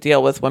ways to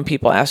deal with when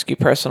people ask you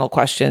personal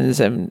questions.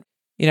 And,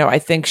 I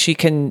think she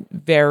can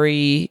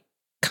very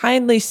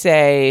kindly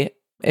say,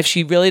 if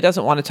she really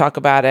doesn't want to talk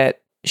about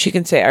it, she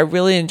can say, I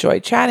really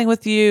enjoyed chatting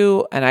with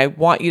you and I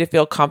want you to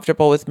feel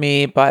comfortable with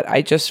me, but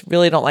I just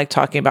really don't like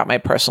talking about my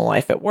personal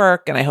life at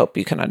work. And I hope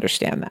you can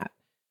understand that,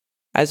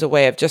 as a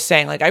way of just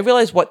saying, like, I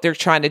realize what they're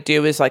trying to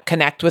do is like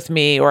connect with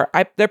me, or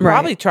they're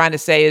probably trying to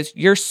say is,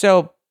 you're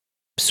so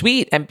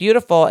sweet and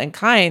beautiful and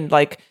kind.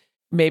 Like,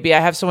 maybe I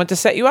have someone to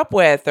set you up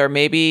with, or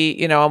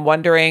maybe, I'm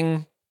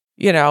wondering,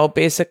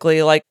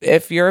 basically like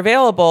if you're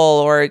available,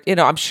 or,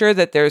 I'm sure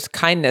that there's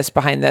kindness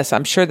behind this.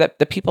 I'm sure that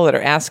the people that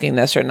are asking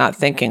this are not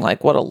thinking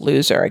like, what a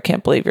loser. I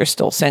can't believe you're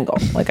still single.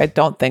 Like, I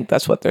don't think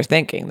that's what they're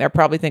thinking. They're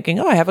probably thinking,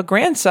 oh, I have a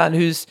grandson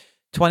who's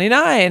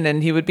 29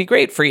 and he would be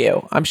great for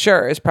you, I'm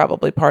sure is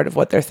probably part of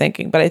what they're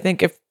thinking. But I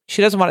think if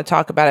she doesn't want to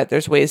talk about it,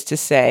 there's ways to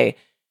say,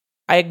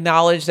 I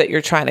acknowledge that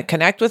you're trying to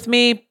connect with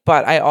me,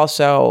 but I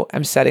also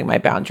am setting my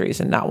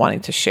boundaries and not wanting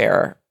to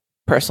share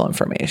personal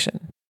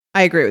information.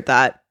 I agree with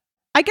that.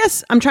 I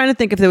guess I'm trying to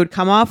think if it would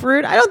come off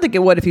rude. I don't think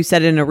it would if you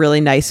said it in a really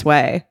nice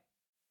way.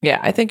 Yeah,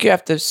 I think you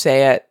have to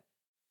say it,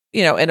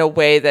 in a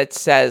way that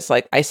says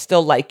like, I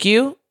still like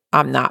you.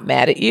 I'm not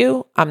mad at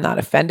you. I'm not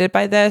offended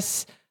by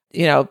this,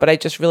 but I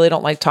just really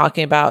don't like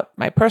talking about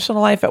my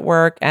personal life at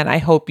work. And I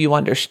hope you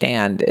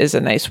understand is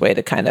a nice way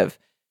to kind of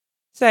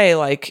say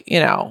like,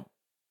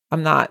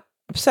 I'm not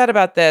upset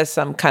about this.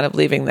 I'm kind of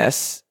leaving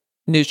this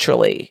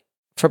neutrally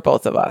for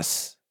both of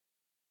us.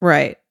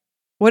 Right.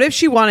 What if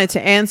she wanted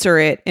to answer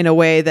it in a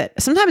way that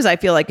sometimes I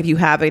feel like if you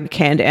have a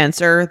canned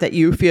answer that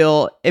you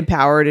feel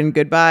empowered and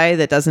good by,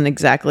 that doesn't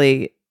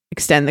exactly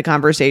extend the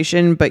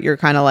conversation, but you're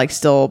kind of like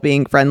still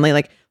being friendly.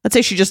 Like, let's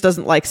say she just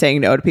doesn't like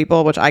saying no to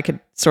people, which I could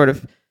sort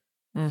of,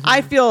 I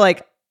feel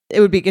like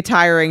it would be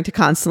tiring to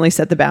constantly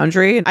set the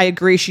boundary. And I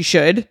agree she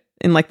should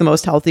in like the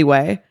most healthy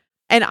way.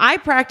 And I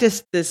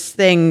practiced this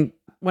thing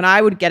when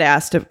I would get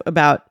asked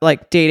about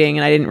like dating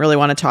and I didn't really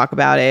want to talk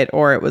about it,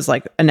 or it was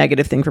like a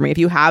negative thing for me. If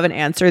you have an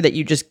answer that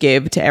you just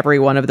give to every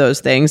one of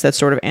those things that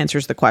sort of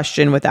answers the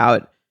question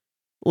without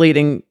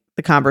leading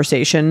the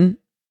conversation,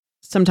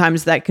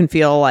 sometimes that can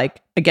feel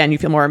like, again, you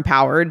feel more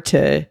empowered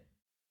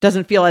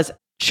doesn't feel as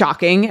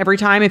shocking every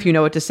time if you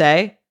know what to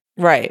say.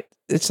 Right.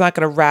 It's not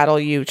going to rattle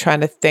you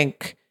trying to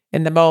think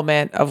in the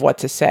moment of what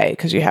to say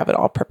because you have it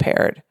all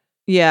prepared.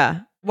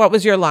 Yeah. What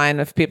was your line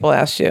if people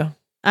asked you?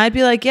 I'd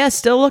be like, yeah,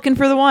 still looking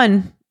for the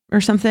one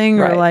or something.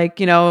 Right. Or like,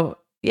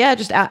 yeah,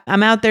 just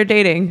I'm out there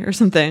dating or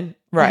something.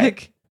 Right.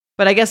 Like,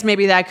 but I guess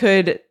maybe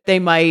they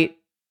might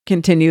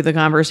continue the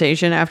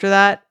conversation after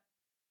that.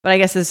 But I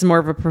guess this is more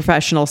of a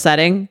professional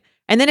setting.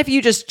 And then if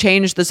you just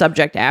change the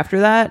subject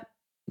after that,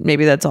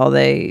 maybe that's all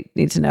they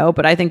need to know.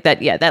 But I think that,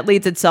 that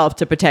leads itself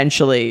to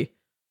potentially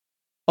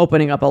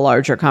opening up a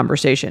larger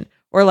conversation,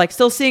 or like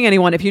still seeing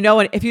anyone. If you know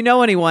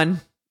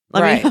anyone,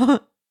 let me know.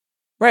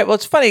 Right. Well,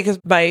 it's funny because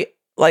my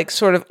like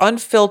sort of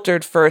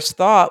unfiltered first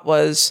thought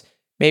was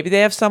maybe they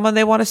have someone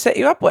they want to set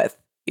you up with,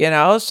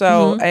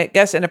 So I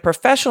guess in a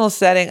professional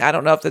setting, I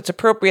don't know if that's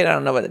appropriate. I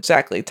don't know what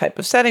exactly type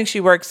of setting she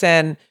works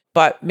in,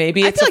 but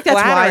maybe I it's feel like that's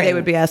why flattering. they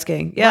would be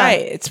asking. Yeah. Right.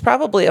 It's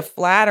probably a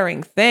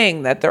flattering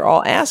thing that they're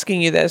all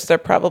asking you this. They're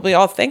probably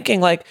all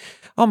thinking like,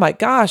 oh my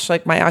gosh,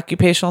 like my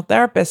occupational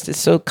therapist is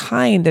so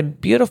kind and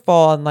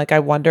beautiful. And like, I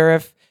wonder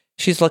if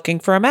she's looking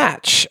for a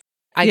match.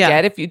 I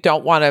get if you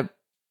don't want to,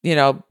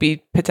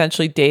 be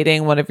potentially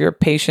dating one of your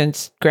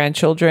patient's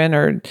grandchildren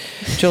or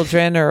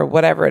children or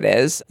whatever it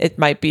is. It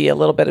might be a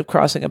little bit of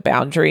crossing a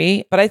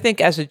boundary. But I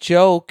think as a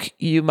joke,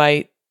 you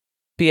might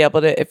be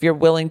able to, if you're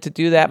willing to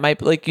do that,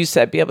 might, like you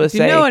said, be able to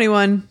say, you know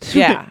anyone?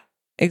 Yeah,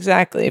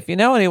 exactly. If you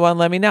know anyone,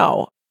 let me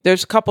know.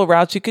 There's a couple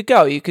routes you could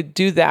go. You could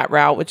do that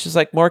route, which is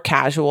like more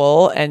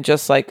casual and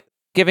just like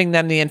giving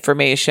them the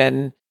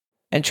information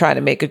and trying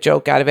to make a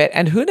joke out of it.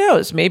 And who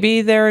knows,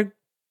 maybe their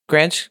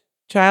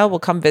grandchild will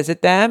come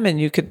visit them and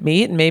you could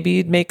meet and maybe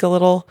you'd make a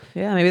little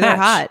maybe they're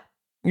hot.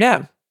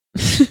 Yeah.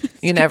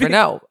 You never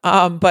know.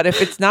 But if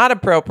it's not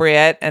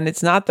appropriate and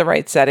it's not the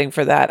right setting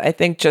for that, I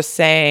think just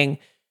saying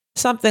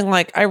something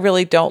like, I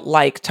really don't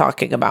like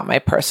talking about my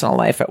personal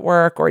life at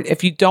work, or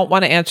if you don't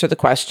want to answer the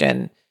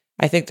question,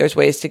 I think there's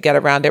ways to get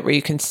around it where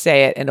you can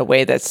say it in a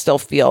way that still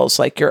feels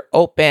like you're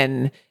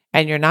open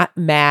and you're not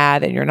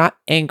mad and you're not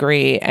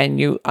angry and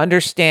you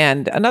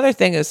understand. Another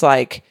thing is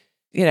like,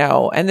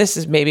 and this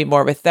is maybe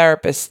more of a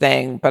therapist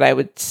thing, but I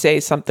would say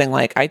something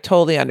like, I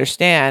totally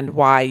understand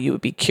why you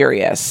would be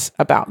curious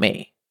about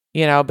me,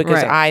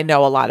 because I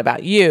know a lot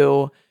about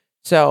you.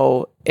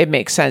 So it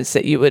makes sense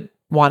that you would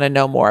want to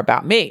know more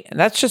about me. And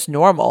that's just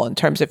normal in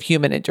terms of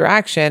human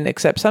interaction,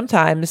 except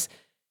sometimes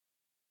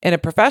in a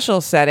professional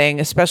setting,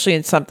 especially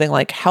in something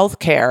like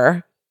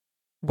healthcare,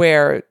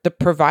 where the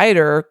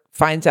provider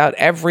finds out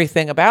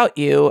everything about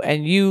you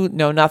and you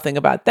know nothing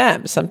about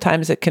them.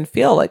 Sometimes it can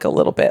feel like a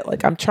little bit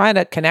like I'm trying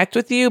to connect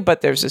with you,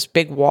 but there's this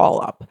big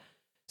wall up.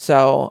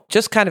 So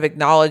just kind of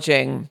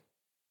acknowledging,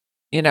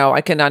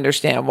 I can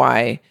understand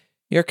why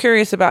you're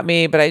curious about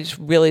me, but I just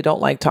really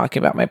don't like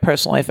talking about my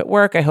personal life at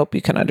work. I hope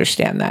you can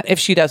understand that if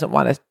she doesn't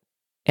want to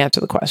answer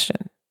the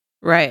question.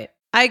 Right.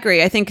 I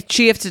agree. I think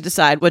she has to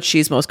decide what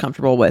she's most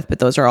comfortable with, but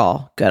those are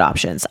all good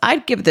options.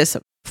 I'd give this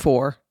a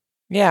 4.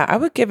 Yeah, I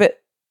would give it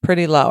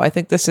pretty low. I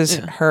think this is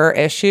her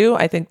issue.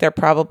 I think they're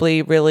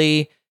probably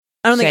really...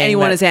 I don't think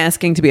anyone is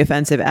asking to be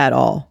offensive at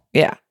all.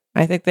 Yeah.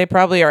 I think they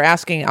probably are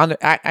asking on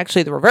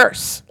actually the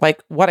reverse.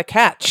 Like, what a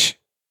catch.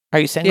 Are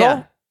you single?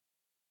 Yeah,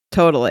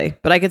 totally.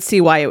 But I could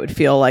see why it would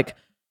feel like,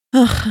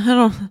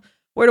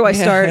 where do I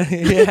start?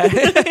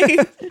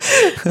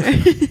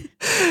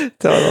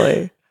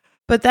 Totally.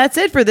 But that's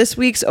it for this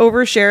week's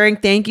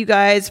Oversharing. Thank you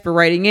guys for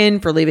writing in,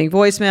 for leaving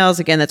voicemails.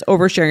 Again, that's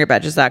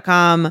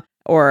oversharing@betches.com.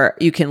 Or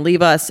you can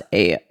leave us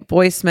a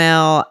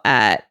voicemail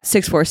at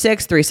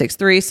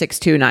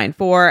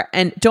 646-363-6294.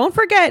 And don't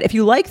forget, if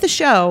you like the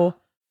show,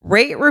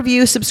 rate,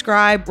 review,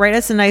 subscribe, write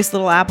us a nice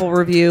little Apple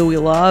review. We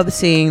love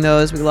seeing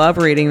those. We love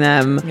reading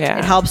them. Yeah.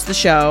 It helps the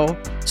show.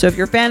 So if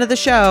you're a fan of the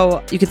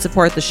show, you can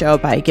support the show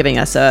by giving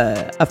us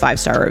a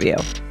 5-star review.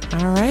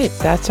 All right.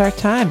 That's our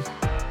time.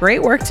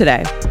 Great work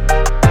today.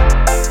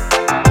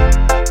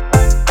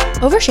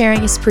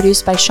 Oversharing is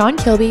produced by Sean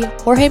Kilby,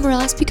 Jorge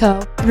Morales-Pico,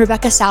 and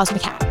Rebecca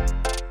Stiles-McCann.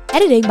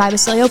 Editing by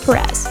Basilio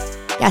Perez.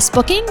 Guest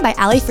booking by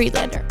Ali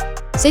Friedlander.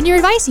 Send your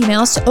advice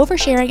emails to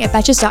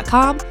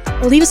oversharing@betches.com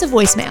or leave us a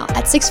voicemail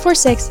at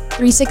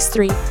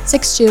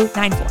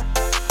 646-363-6294.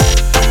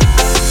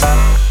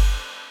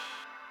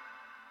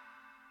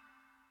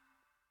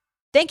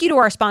 Thank you to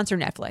our sponsor,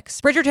 Netflix.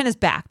 Bridgerton is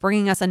back,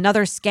 bringing us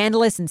another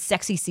scandalous and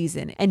sexy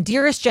season. And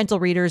dearest gentle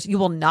readers, you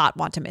will not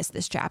want to miss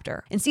this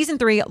chapter. In season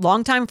 3,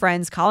 longtime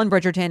friends Colin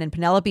Bridgerton and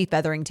Penelope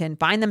Featherington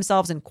find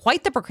themselves in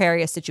quite the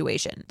precarious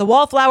situation. The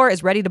wallflower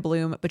is ready to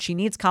bloom, but she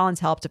needs Colin's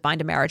help to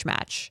find a marriage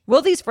match.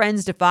 Will these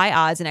friends defy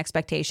odds and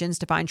expectations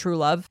to find true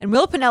love? And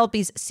will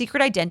Penelope's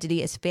secret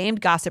identity as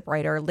famed gossip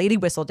writer Lady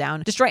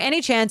Whistledown destroy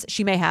any chance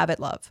she may have at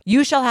love?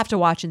 You shall have to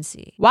watch and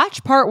see.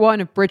 Watch part 1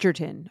 of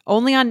Bridgerton,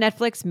 only on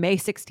Netflix May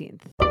 16th.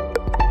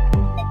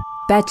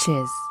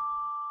 Betches.